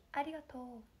ーキありがとう。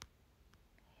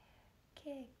ケ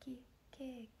ーキ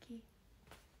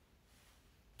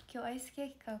今日アイスケー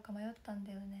キ買うか迷ったん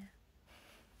だよね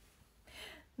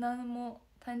何も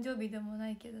誕生日でもな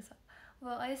いけどさ、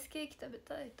アイスケーキ食べ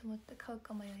たいと思って買う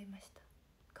か迷いました。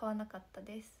買わなかった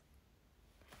です。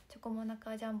チョコモナ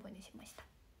カジャンボにしました。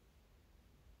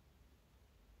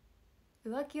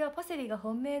浮気はパセリが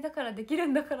本命だからできる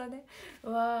んだからね。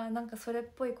なんかそれっ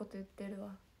ぽいこと言ってるわ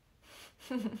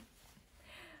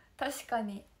確か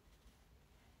に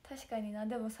な。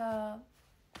でもさ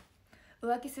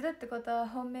浮気するってことは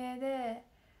本命で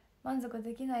満足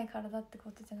できないからだってこ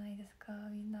とじゃないですか。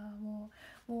みんなも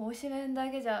う推しメンだ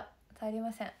けじゃ足り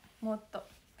ません。もっと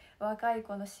若い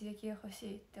子の刺激が欲し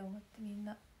いって思ってみん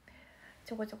な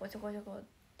ちょこちょろしてる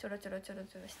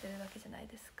わけじゃない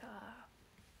ですか。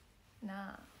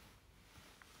な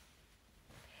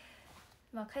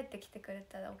あ、帰ってきてくれ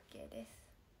たら OK です。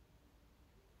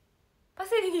パ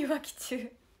セリに浮気中パ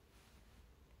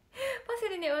セ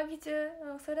ルに上着中、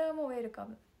それはもうウェルカ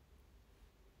ム。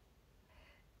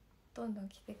どんどん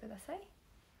来てください。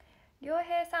良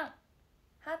平さん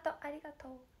ハートありがと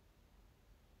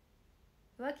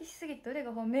う。浮気しすぎてどれ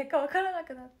が本命か分からな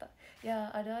くなった。いや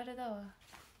あるあるだわ。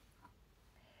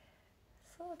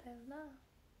そうだよな。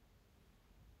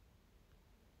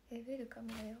ウェルカム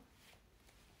だよ。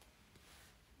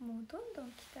もうどんど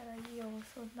ん来たらいいよ。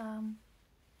そうだ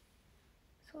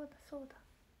そうだそうだ。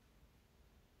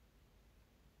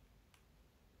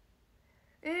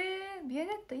ビエ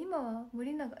ネット今は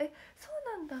森永、そう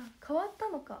なんだ、変わった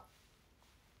のか。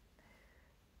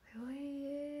調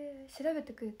べ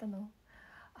てくれたの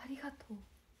ありがとう。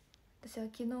私は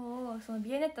昨日その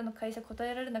ビエネットの会社答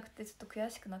えられなくてちょっと悔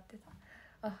しくなって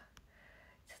た。ちょ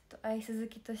っとアイス好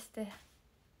きとしてちょっ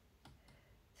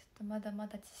とまだま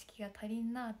だ知識が足り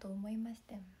んなと思いまし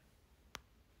て。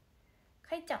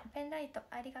かいちゃんペンライト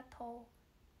ありがとう。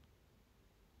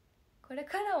これ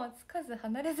からはつかず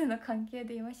離れずの関係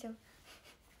でいましょう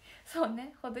そう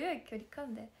ね、程よい距離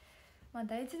感で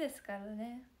大事ですから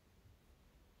ね。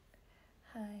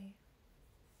はい、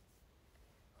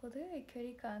程よい距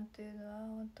離感というのは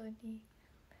本当に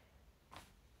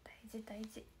大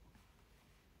事。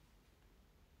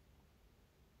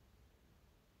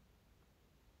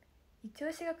一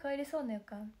押しが変わりそうな予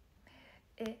感。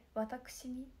私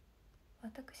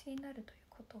になるという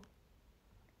こと。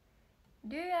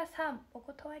りゅうやさんお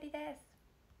断りです。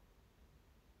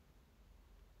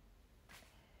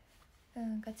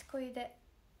ガチ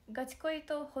恋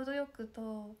と程よくと、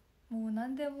もう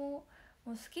何でも、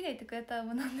もう好きでいてくれたら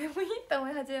もう何でもいいと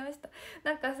思い始めました。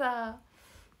なんかさ、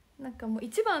なんかもう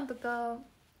一番とか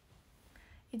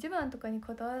に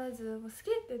こだわらず、もう好きって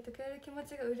言ってくれる気持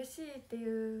ちが嬉しいって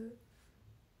いう、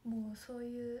もうそう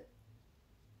いう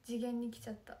次元に来ち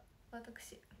ゃった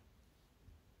私。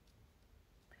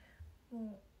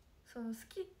もうその好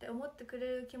きって思ってく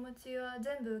れる気持ちは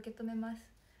全部受け止めます。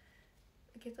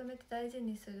受け止めて大事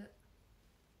にする。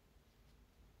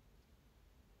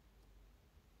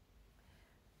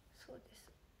そうです。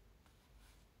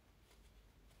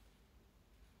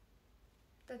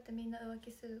だってみんな浮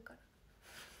気するか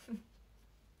ら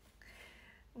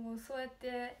もうそうやっ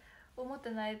て思っ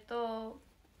てないと、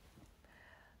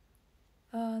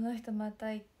あの人ま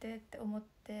た行ってって思っ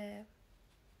て、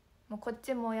もうこっ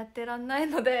ちもやってらんない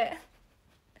ので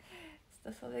ち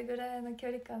ょっとそれぐらいの距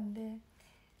離感で、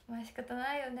仕方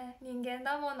ないよね、人間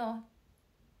だもの、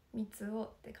蜜をっ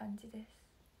て感じです。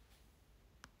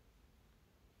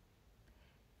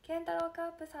健太郎カ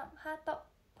ープさんハート、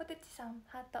ポテチさん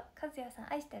ハート、和也さ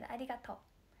ん愛してるありがとう、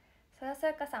そらそ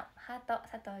やかさんハート、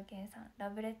佐藤健さんラ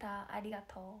ブレターありが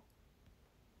とう、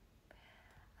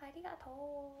ありがと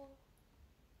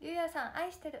う。ゆうやさん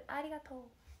愛してるありがとう。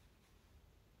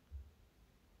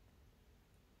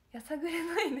やさぐれ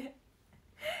ないね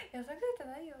やさぐれて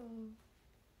ないよ。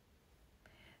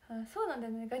そうなんだ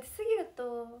よね、ガチすぎる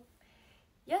と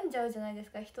病んじゃうじゃないで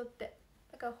すか人って。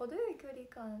だから程よい距離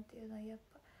感っていうのはやっ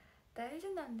ぱ大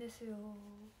事なんですよ、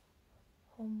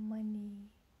ほんまに。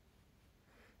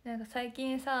なんか最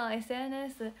近さ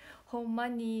SNS ほんま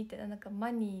にってなんか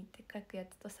マニーって書くや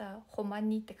つとさほま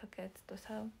にって書くやつと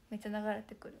さめっちゃ流れ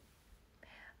てくる。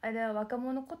あれは若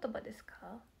者言葉ですか？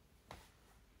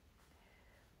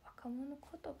若者言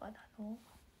葉なの？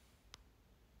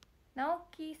直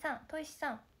樹さん、とし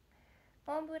さん、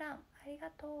モンブランありが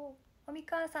とう。おみ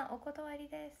かんさんお断り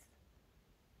です。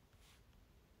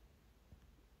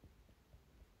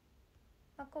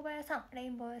まこばやさんレイ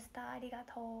ンボースターありが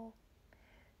とう。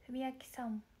ふみやきさ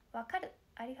んわかる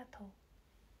ありがと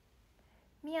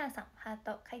う。みやさんハー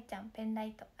ト、かいちゃんペンラ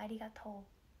イトありがと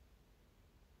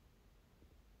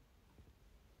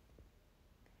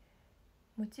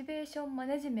う。モチベーションマ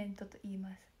ネジメントと言いま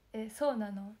す。そう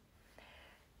なの？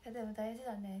いやでも大事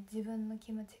だね、自分の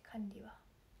気持ち管理は。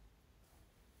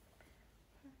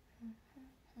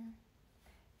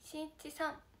しんいちさ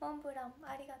んモンブラン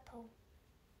ありがとう。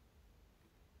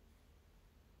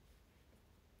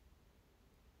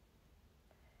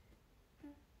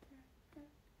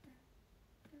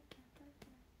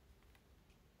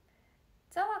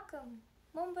ざわくん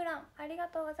モンブランありが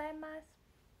とうございます。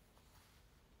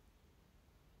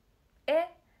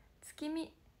月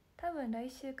見多分来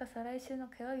週か再来週の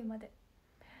火曜日まで。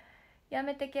や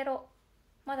めてけろ、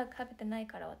まだ食べてない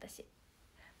から私。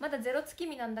まだゼロ月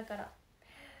見なんだから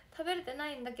食べれてな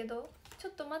いんだけど、ちょ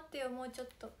っと待ってよもうちょっ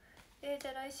と。じ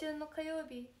ゃあ来週の火曜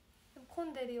日混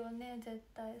んでるよね絶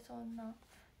対。そんな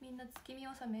みんな月見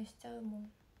納めしちゃうも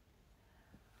ん。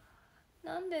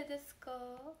なんでですか？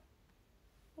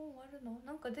もう終わるの？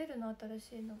なんか出るの新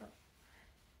しいのが。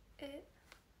や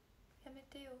め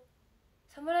てよ。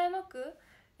サムライマック、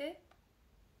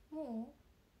もう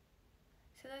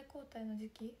世代交代の時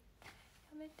期、や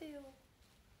めてよ。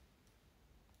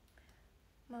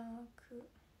マーク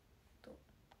と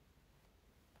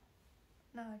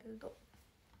ナルド、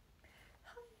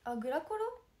あ、グラコロ、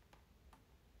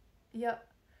いや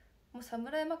もうサム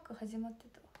ライマック始まって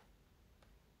たわ。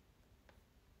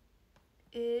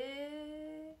ほ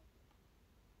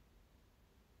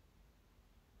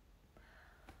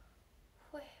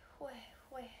えほえ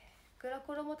ほえ、グラ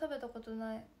コロも食べたこと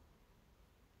ない、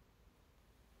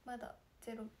まだ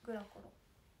ゼログラコロ。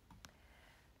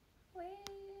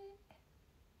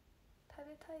食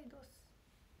べたいどす。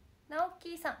ナオ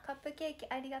キーさん、カップケーキ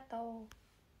ありがとう。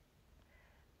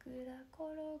グラ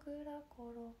コログラ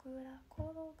コログラ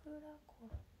コログラコロ。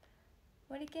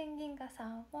森健銀河さ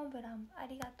ん、モンブランあ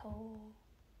りがと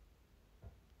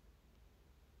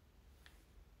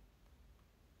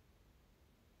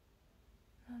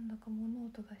う。なんだか物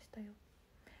音がしたよ、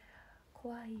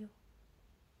怖いよ。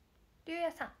りゅう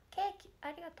やさん、ケーキ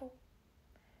ありがとう。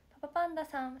パパパンダ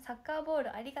さん、サッカーボー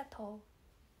ルありがとう。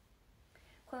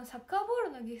このサッカーボ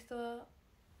ールのギフトは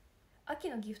秋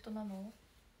のギフトなの？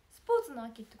スポーツの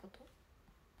秋ってこと？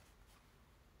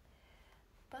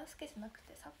バスケじゃなく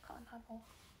てサッカーなの？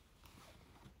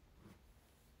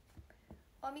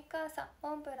おみかんさん、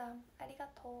モンブランありが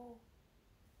とう。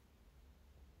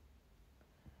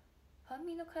ファン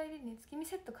ミの帰りに月見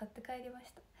セット買って帰りま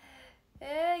した。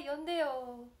呼んで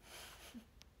よ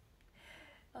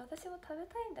私も食べ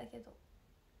たいんだけど、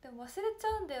でも忘れち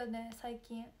ゃうんだよね最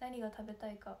近、何が食べ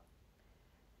たいか。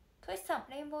トシさん、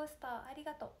レインボースターあり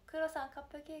がとう。クロさん、カッ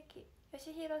プケーキ。よ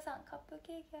しひろさん、カップ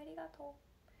ケーキありがとう。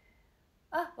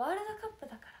あ、ワールドカップ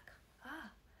だからか。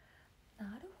あ、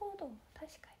なるほど、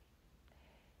確か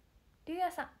に。りゅう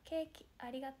やさん、ケーキあ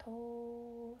りがと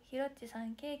う。ひろっちさ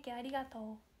ん、ケーキありがと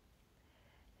う。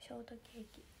ショートケー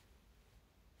キ。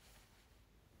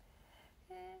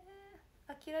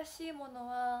秋らしいもの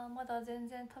はまだ全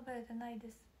然食べれてないで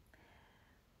す。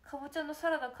かぼちゃのサ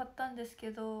ラダ買ったんです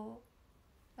けど、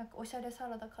なんかおしゃれサ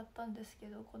ラダ買ったんですけ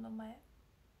ど、この前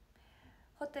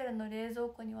ホテルの冷蔵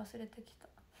庫に忘れてきた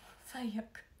最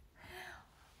悪、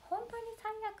本当に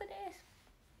最悪です。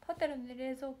ホテルの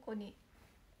冷蔵庫に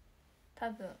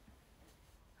多分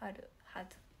あるは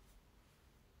ず。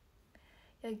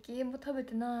焼き芋食べ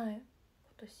てない今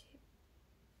年。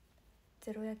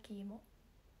ゼロ焼き芋。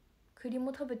栗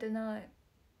も食べてない。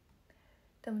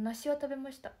でも梨は食べ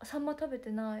ました。サンマ食べ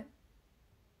てない。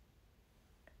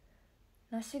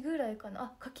梨ぐらいかな。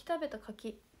あ、柿食べた。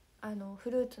柿、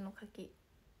フルーツの柿、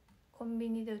コン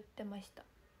ビニで売ってました。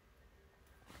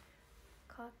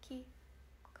柿。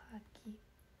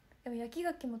でも焼き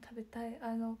柿も食べたい。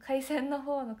海鮮の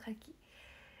方の柿食べ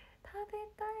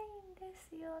たいんで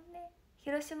すよね。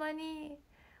広島に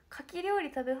牡蠣料理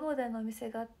食べ放題のお店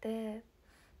があって、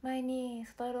前に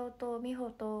曽太郎と美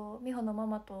穂のマ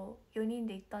マと4人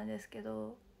で行ったんですけ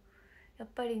ど、やっ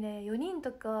ぱりね4人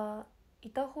とかい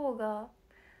た方が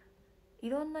い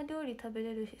ろんな料理食べ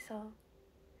れるしさ、いっ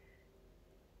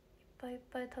ぱいいっ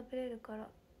ぱい食べれるから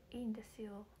いいんです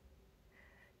よ。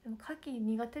でも牡蠣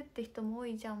苦手って人も多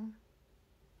いじゃん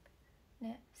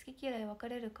ね。好き嫌い分か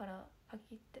れるから牡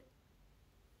蠣って。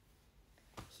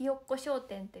ひよっこ商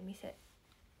店って店、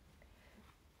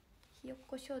ひよっ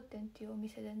こ商店っていうお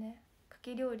店でね、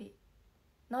牡蠣料理、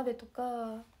鍋と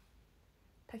か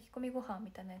炊き込みご飯み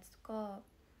たいなやつとか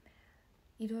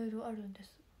いろいろあるんで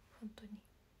す。本当に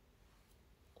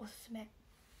おすすめ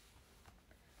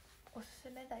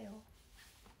だよ。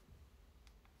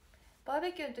バー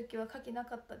ベキューの時は牡蠣な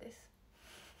かったです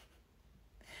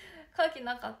牡蠣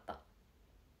なかった。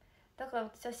だから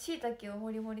私はしいたけをも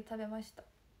りもり食べました。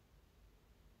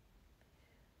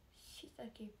しいた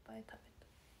けいっぱい食べ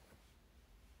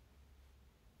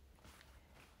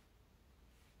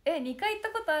た。2回行った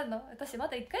ことあるの？私ま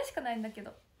だ1回しかないんだけ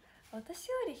ど。私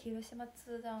より広島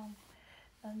通じゃん。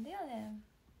なんでやねん。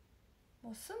も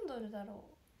う住んどるだろ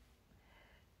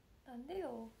う。なんで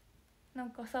よ。なん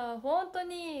かさ、本当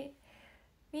に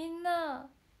みんな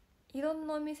いろん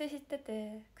なお店知って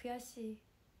て悔しい。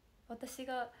私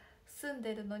が住ん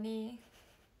でるのに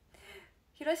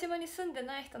広島に住んで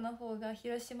ない人の方が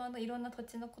広島のいろんな土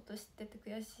地のこと知ってて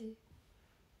悔しい。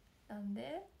なん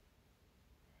で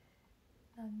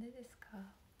ですか。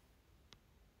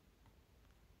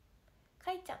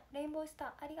かいちゃん、レインボースタ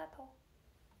ーありがとう。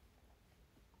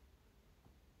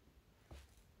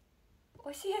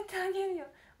教えてあげるよ。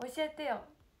教えてよ。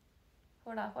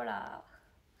ほら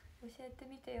教えて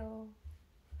みてよ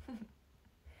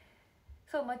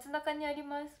そう、街中にあり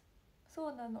ます。そ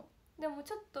うなの。でも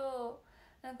ちょっと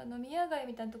なんか飲み屋街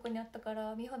みたいなとこにあったか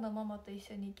ら、美穂のママと一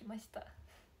緒に行きました。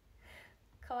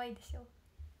可愛いでしょ。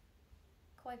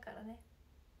怖いからね。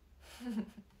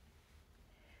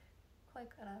怖い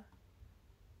から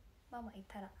ママい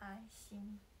たら安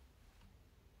心。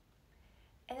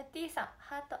 LT さん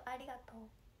ハートありがとう。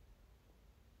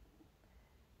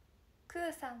ク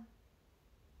ーさん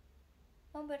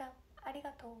モンブランありが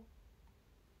とう。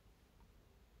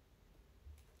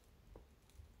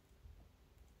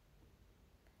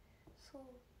そう、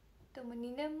でも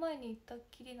2年前に行ったっ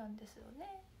きりなんですよ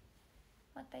ね。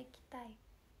また行きたい。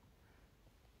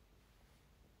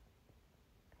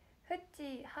フッチ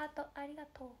ーハートありが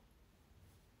とう。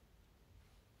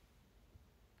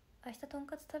明日とん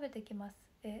かつ食べてきます。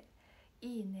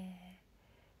いいね。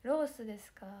ロースで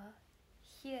すか、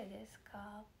ヒレです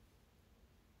か？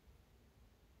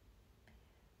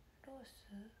ロース、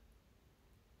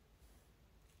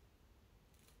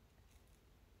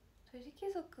鳥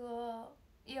貴族は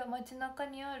いや街中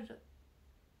にある。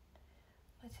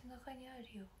街中にあ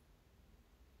るよ。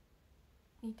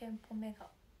2店舗目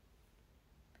が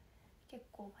結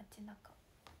構街中。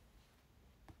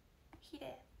ヒ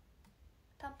レ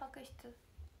タンパク質、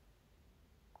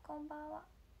こんばんは。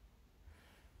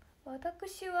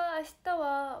私は明日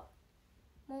は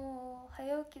もう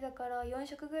早起きだから4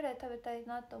食ぐらい食べたい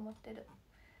なと思ってる。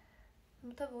で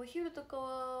も多分お昼とか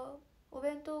はお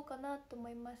弁当かなと思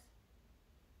います。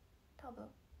多分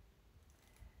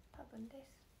です。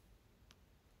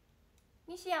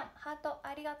西やんハート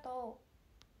ありがと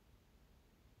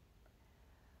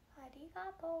う。あり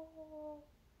がとう。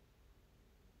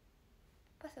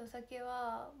パスお酒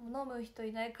は飲む人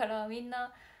いないから、みん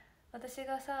な私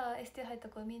がさ ST 入った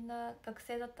頃みんな学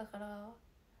生だったから、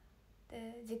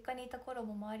で実家にいた頃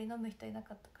も周り飲む人いな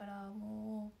かったから、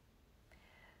もう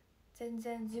全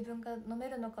然自分が飲め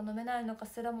るのか飲めないのか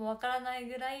すらもわからない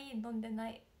ぐらい飲んでな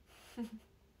い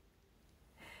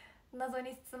謎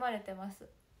に包まれてます。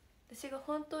私が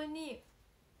本当に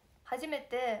初め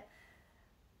て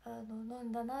飲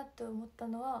んだなって思った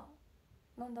のは、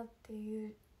飲んだってい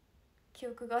う記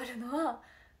憶があるのは、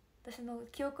私の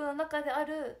記憶の中であ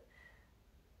る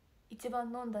一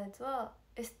番飲んだやつは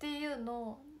STU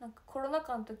のなんかコロナ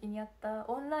禍の時にやった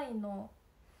オンラインの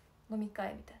飲み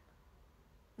会みたい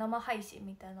な、生配信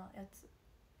みたいなやつ、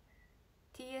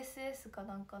 TSS か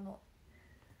なんかの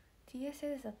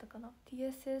TSS だったかな、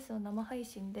 TSS の生配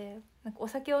信でなんかお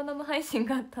酒を飲む配信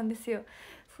があったんですよ。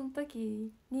その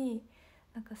時に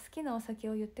なんか好きなお酒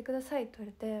を言ってくださいって言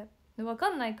われて、分か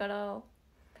んないから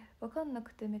分かんな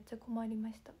くてめっちゃ困り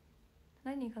ました。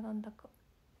何が何だか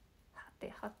はて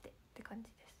はてって感じで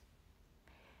す。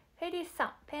フェリスさ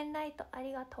んペンライトあ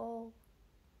りがとう。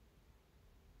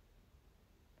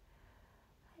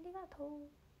ありがとう。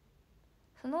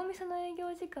そのお店の営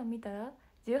業時間見たら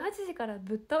18時から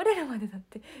ぶっ倒れるまでだっ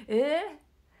て。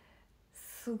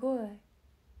すごい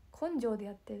根性で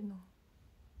やってるの。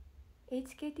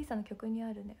 HKT さんの曲に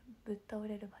あるね、ぶっ倒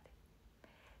れるまで。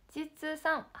ジッツー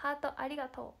さんハートありが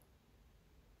と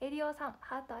う。エリオさん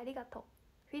ハートありがとう。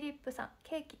フィリップさん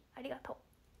ケーキありがとう。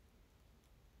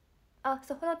あ、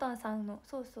そう、フナタンさんの、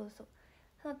そうフ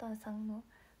ナタンさんの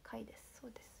回です。そ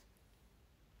うです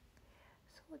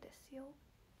よ。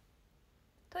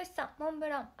トシさんモンブ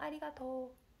ランありがとう。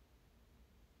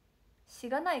し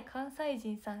がない関西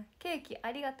人さんケーキあ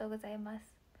りがとうございます。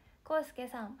コウスケ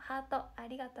さんハートあ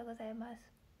りがとうございます。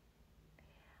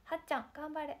はっちゃん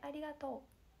頑張れありがと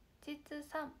う。ジッツー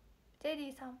さん、ジェ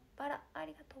リーさんバラあ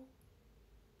りがとう。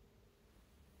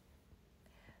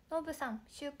ノブさん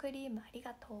シュークリームあり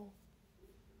がとう。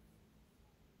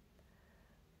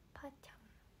パーちゃ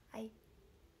ん、はい、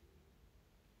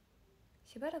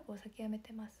しばらくお酒やめ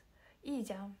てます。いい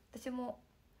じゃん。私も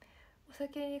お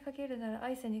酒にかけるならア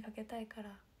イスにかけたいか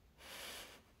ら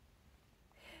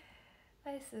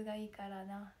アイスがいいから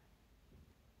な。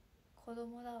子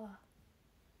供だわ、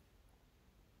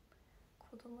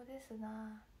子供です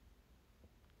な。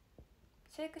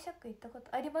シェイクシャック行ったこ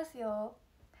とありますよ。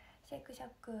シェイクシャッ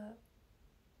ク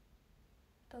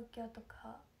東京と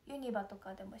かユニバと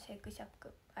かでもシェイクシャッ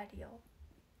クあるよ。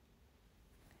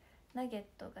ナゲッ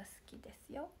トが好きで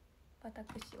すよ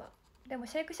私は。でも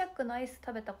シェイクシャックのアイス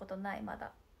食べたことない。ま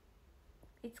だ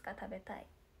いつか食べたい。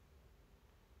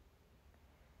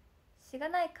しが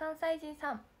ない関西人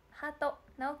さんハート。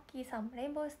ナオッキーさんレイ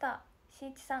ンボースター。しん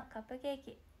いちさんカップケー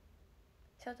キ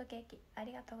ショートケーキあ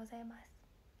りがとうございます。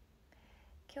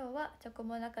今日はチョコ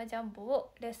モナカジャンボ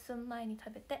をレッスン前に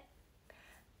食べて、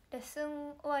レッス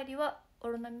ン終わりはオ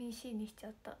ロナミン C にしちゃ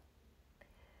った。ち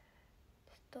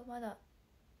ょっとまだ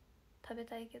食べ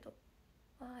たいけど、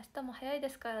明日も早いで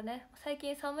すからね。最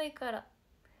近寒いから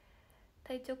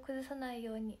体調崩さない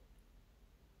ように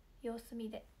様子見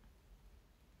で。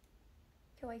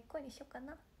今日は1個にしようか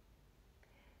な。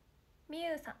み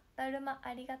ゆうさん、だるま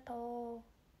ありがとう。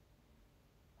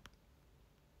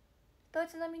ドイ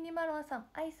ツのミニマロンさん、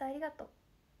アイスありがとう。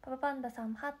パパパンダさ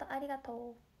ん、ハートありが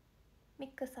とう。ミ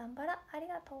ックさん、バラあり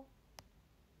がと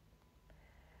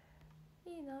う。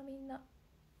いいな、みんな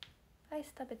アイ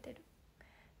ス食べてる。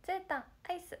ゼータン、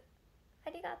アイスあ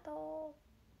りがとう。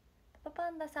パパパ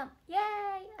ンダさん、イエーイ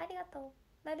ありがとう。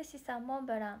ナルシさん、モン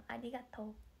ブランありがと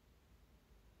う。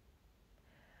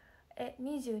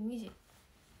22時、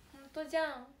ほんとじ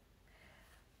ゃん。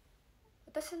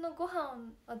私のご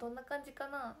飯はどんな感じか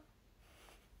な。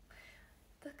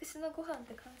私のご飯っ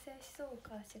て完成しそう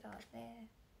かしらね。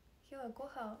今日はご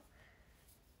飯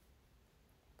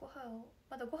を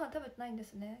まだご飯食べてないんで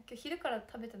すね。今日昼から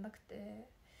食べてなくて、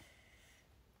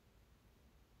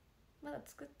まだ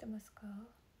作ってますか？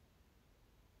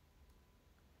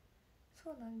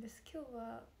そうなんです。今日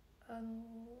は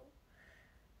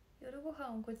夜ご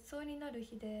飯ごちそうになる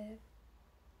日で、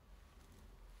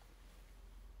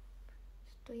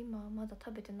ちょっと今はまだ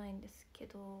食べてないんですけ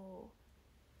ど、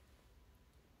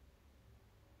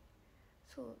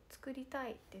そう作りた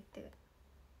いって言って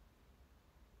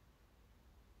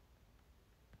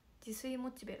自炊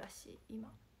モチベらしい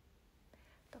今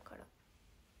だから、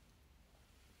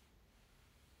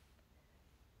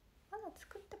まだ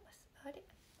作ってます。あれ、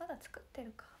まだ作って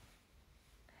るか。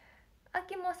あ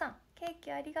きもさん、ケー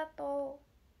キありがと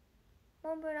う。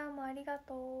モンブランもありが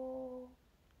とう。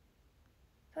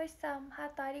としさん、ハ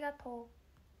ートありがとう。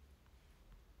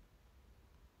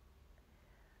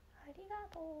ありが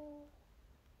とう。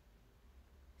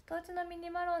一つのミニ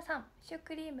マロンさん、シュー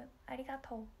クリームありが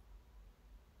とう。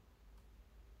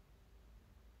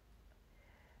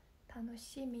楽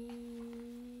し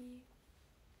み。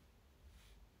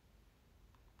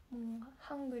もう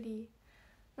ハングリー。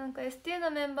なんか STU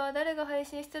のメンバー誰が配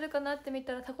信してるかなって見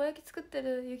たら、たこ焼き作って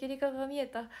るゆきりかが見え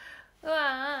た。う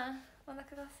わー、お腹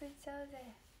が空いちゃうぜ。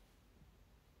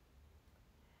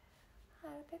は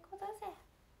るぺこだぜ。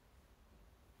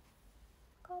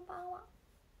こんばんは。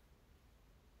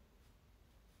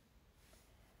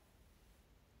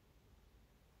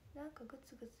なんかグ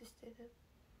ツグツしてる。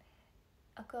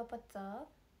アクアパッツァ、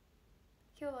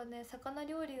今日はね魚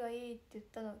料理がいいって言っ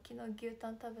たの。昨日牛タ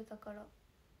ン食べたから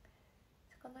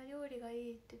魚料理がい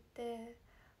いって言って、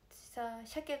私さ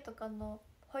鮭とかの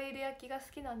ホイル焼きが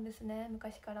好きなんですね、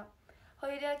昔から。ホ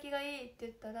イル焼きがいいって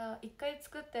言ったら、一回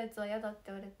作ったやつは嫌だって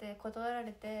言われて断ら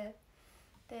れて、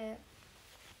で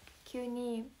急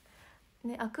に「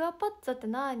ね、アクアパッツァって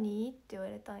何?」って言わ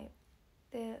れたんよ。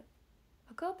で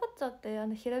「アクアパッツァっ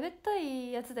て平べった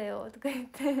いやつだよ」とか言っ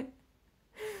て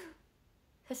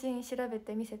写真調べ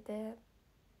て見せて、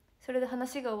それで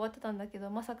話が終わってたんだけど、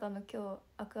まさかの今日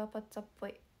アクアパッツァっぽ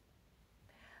い。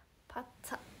パッ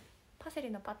ツァ、パセ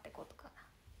リのパってことかな。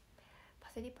パ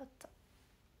セリパッツ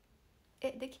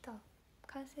ァ、できた、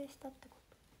完成したってこ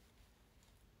と。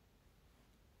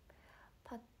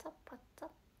パッツァパッツ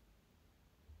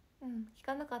ァ、聞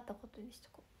かなかったことにしと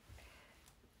こ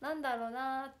う。なんだろう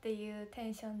なーっていうテ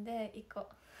ンションでいこう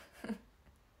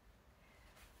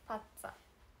パッツァ、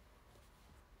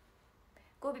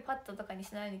語尾パッツァとかに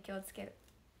しないように気をつける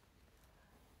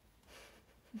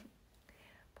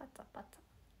パッツァパッツァ、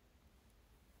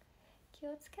気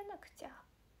をつけなくちゃ。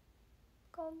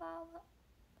こんばんは。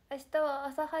明日は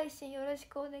朝配信よろし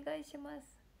くお願いしま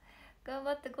す。頑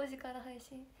張って5時から配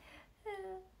信、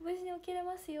無事に起きれ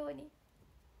ますように、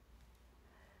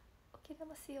起きれ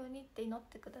ますようにって祈っ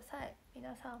てください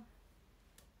皆さん。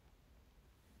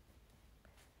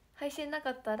配信なか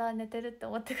ったら寝てるって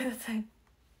思ってください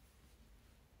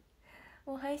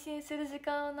もう配信する時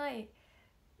間はない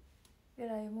ぐ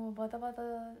らい、もうバタバタだ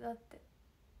って、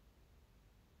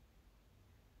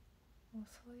もう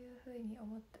そういう風に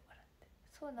思ってもらって。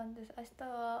そうなんです、明日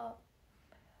は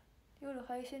夜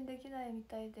配信できないみ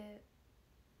たいで、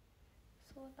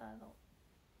そうなの、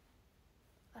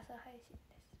朝配信で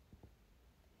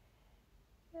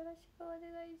す。よろしくお願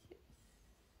いしま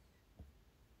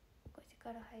す。5時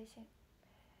から配信。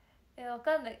わ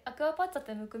かんない。アクアパッツァっ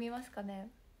てむくみますかね。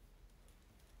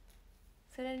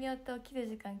それによって起きる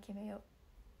時間決めよう。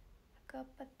アクア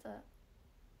パッツァ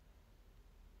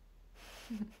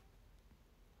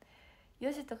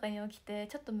4時とかに起きて、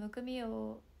ちょっとむくみ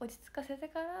を落ち着かせて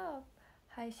から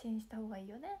配信した方がいい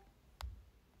よね。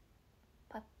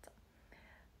パッツァ、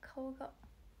顔が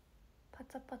パ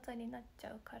ツァパツァになっち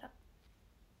ゃうから。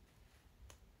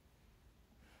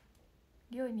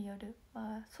量による。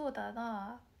まあそうだ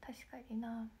な、確かに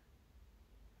な。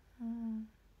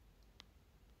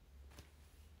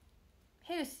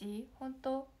ヘルシー？本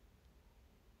当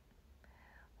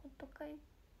かい。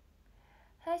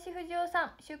林藤夫さ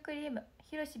んシュークリーム。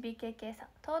ひろし BKK さん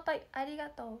尊いありが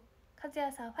とう。和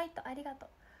也さんファイトありがとう。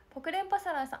ポクレンパ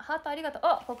サランさんハートありがとう。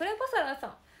あ、ポクレンパサランさ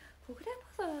ん、ポクレン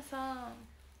パサランさん、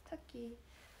さっき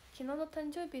昨日の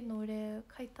誕生日のお礼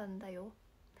書いたんだよ。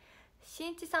し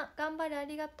んいちさん頑張れあ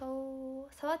りがと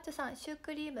う。さわっちょさんシュー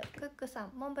クリーム。クックさ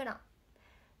んモンブラン。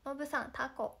のぶさんタ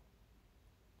コ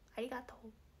ありがとう。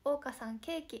おうかさん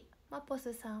ケーキ。マポ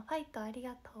スさんファイトあり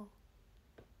がとう。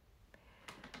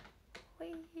ほ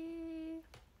い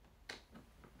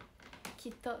き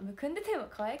っとむくんでても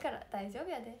可愛いから大丈夫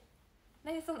やで。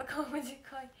何そんな顔文字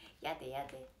可愛い。やでやでっ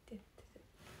て言って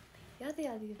る。やで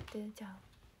やで言ってんじゃん。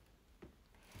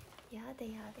や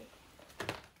でやで。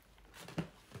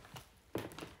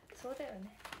そうだよ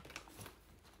ね。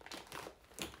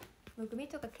むくみ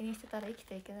とか気にしてたら生き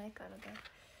ていけないからね。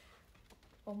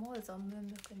思う存分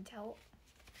むくんじゃおう。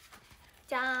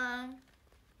じゃーん。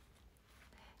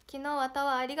昨日はタ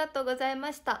ワーありがとうござい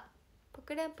ました。ポ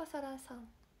クレンパサラーさん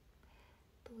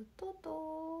トト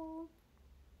ト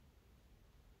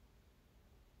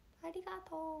ありが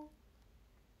とう。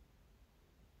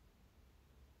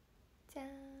じゃーん。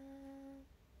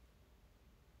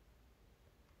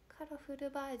カラフル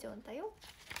バージョンだよ。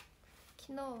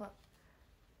昨日は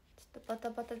ちょっとバタ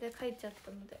バタで書いちゃっ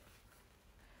たので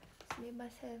すみま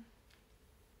せん。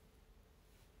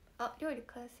あ、料理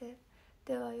完成。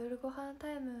では夜ご飯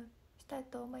タイムしたい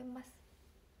と思います。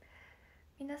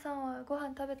皆さんはご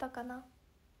飯食べたかな？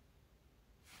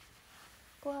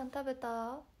ご飯食べ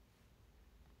た？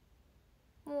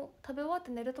もう食べ終わっ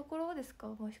て寝るところですか？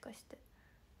もしかして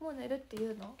もう寝るってい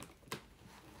うの？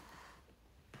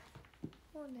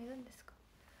もう寝るんですか？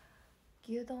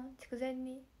牛丼筑前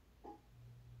煮。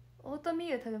オートミ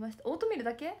ール食べました。オートミール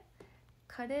だけ？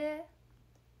カレー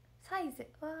サイゼ。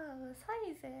わあ、サ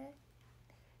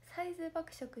イゼ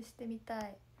爆食してみた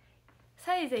い。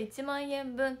サイゼ1万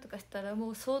円分とかしたら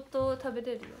もう相当食べ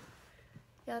れるよ。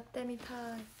やってみたい。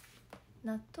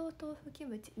納豆豆腐キ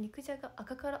ムチ肉じゃが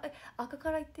赤から赤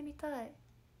からいってみたい。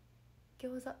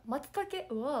餃子松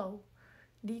茸わお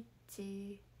リッ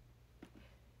チ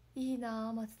いい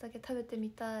な。松茸食べてみ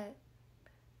たい。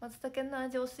松茸の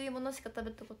味お吸い物しか食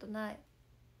べたことない。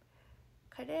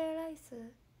カレーライ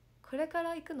スこれか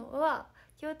ら行くの？うわ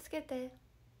気をつけて。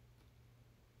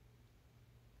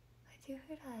アジフ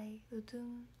ライうど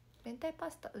ん明太パ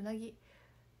スタうなぎ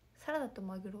サラダと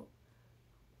マグロ。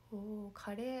おー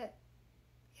カレ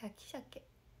ー焼き鮭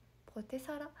ポテ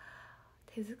サラ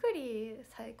手作り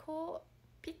最高。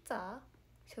ピッツァ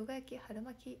生姜焼き春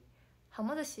巻きは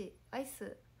ま寿司アイ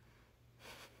ス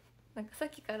なんかさっ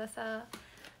きからさ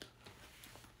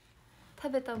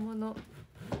食べたもの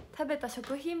食べた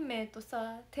食品名と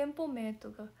さ店舗名と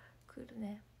か来る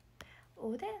ね。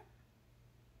おでん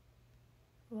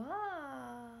わ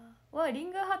あリ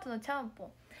ンガーハートのちゃんぽ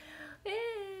ん。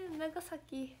長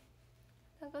崎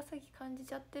感じ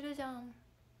ちゃってるじゃん。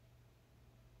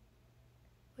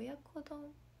親子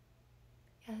丼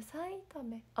野菜炒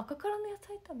め赤からの野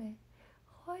菜炒め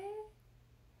は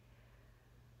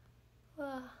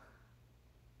わあ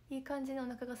いい感じにお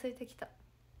腹が空いてきた。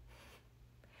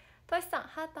としさん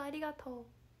ハートありがとう。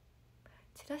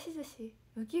ちらし寿司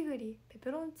むき栗ペ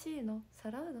ペロンチーノ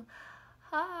皿うどんは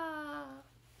あ。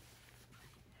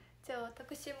じゃあ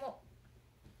私も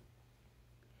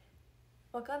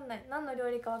わかんない何の料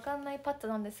理かわかんないパッツァ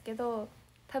なんですけど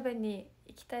食べに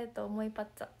行きたいと思いパッ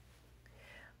ツァ。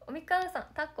おみかんさん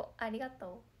タコありがとう。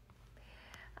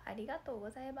ありがとうご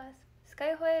ざいます。スカ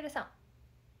イホエールさん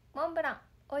モンブラン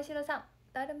おいしろさん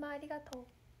だるまありがとう。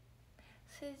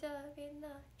それじゃあみんな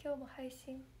今日も配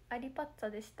信ありパッツァ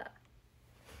でした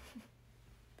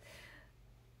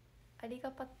ありが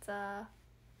パッツァ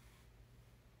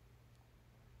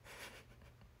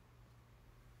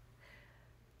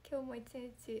今日も一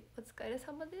日お疲れ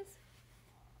様です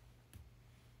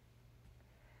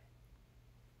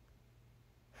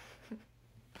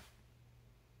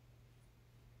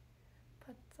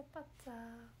パッツァパッツァ。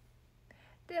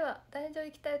では壇上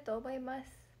行きたいと思いま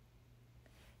す。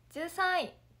13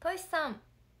位としさん、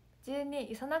12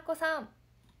位ゆさなこさん、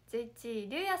11位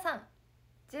りゅうやさん、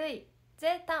10位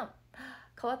ぜいたん。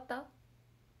変わった？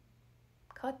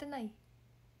変わってない？もう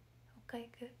一回い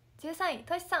く。13位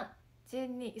としさん、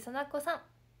12位ゆさなこさん、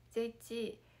11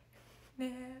位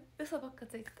ねえ嘘ばっか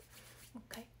ついてた。もう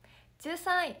一回。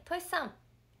13位としさん、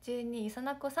12位ゆさ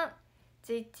なこさん、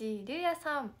11位りゅうや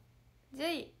さん、10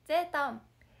位ぜいたん、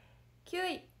9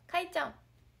位かいちゃん、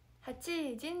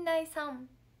8位陣内さん、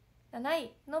7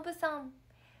位のぶさん、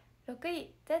6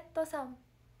位 Z さん、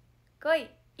5位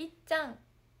いっちゃん、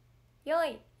4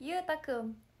位ゆうたく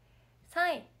ん、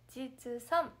3位じつ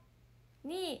さん、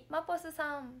2位マポス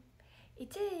さん、1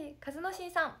位かずのし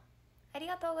んさん、あり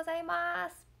がとうございま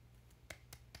す。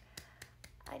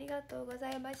ありがとうご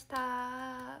ざいまし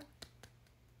た。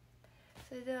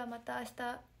それではまた明日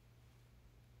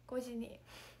5時に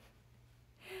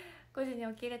5時に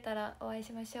起きれたらお会い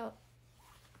しましょう。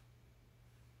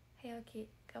早起き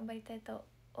頑張りたいと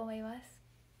思います。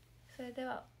それで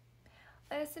は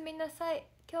おやすみなさい。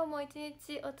今日も一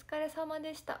日お疲れ様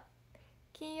でした。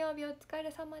金曜日お疲れ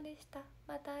様でした。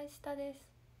また明日です。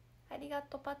ありが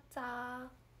とうパッツァー。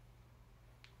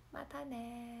また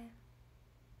ね。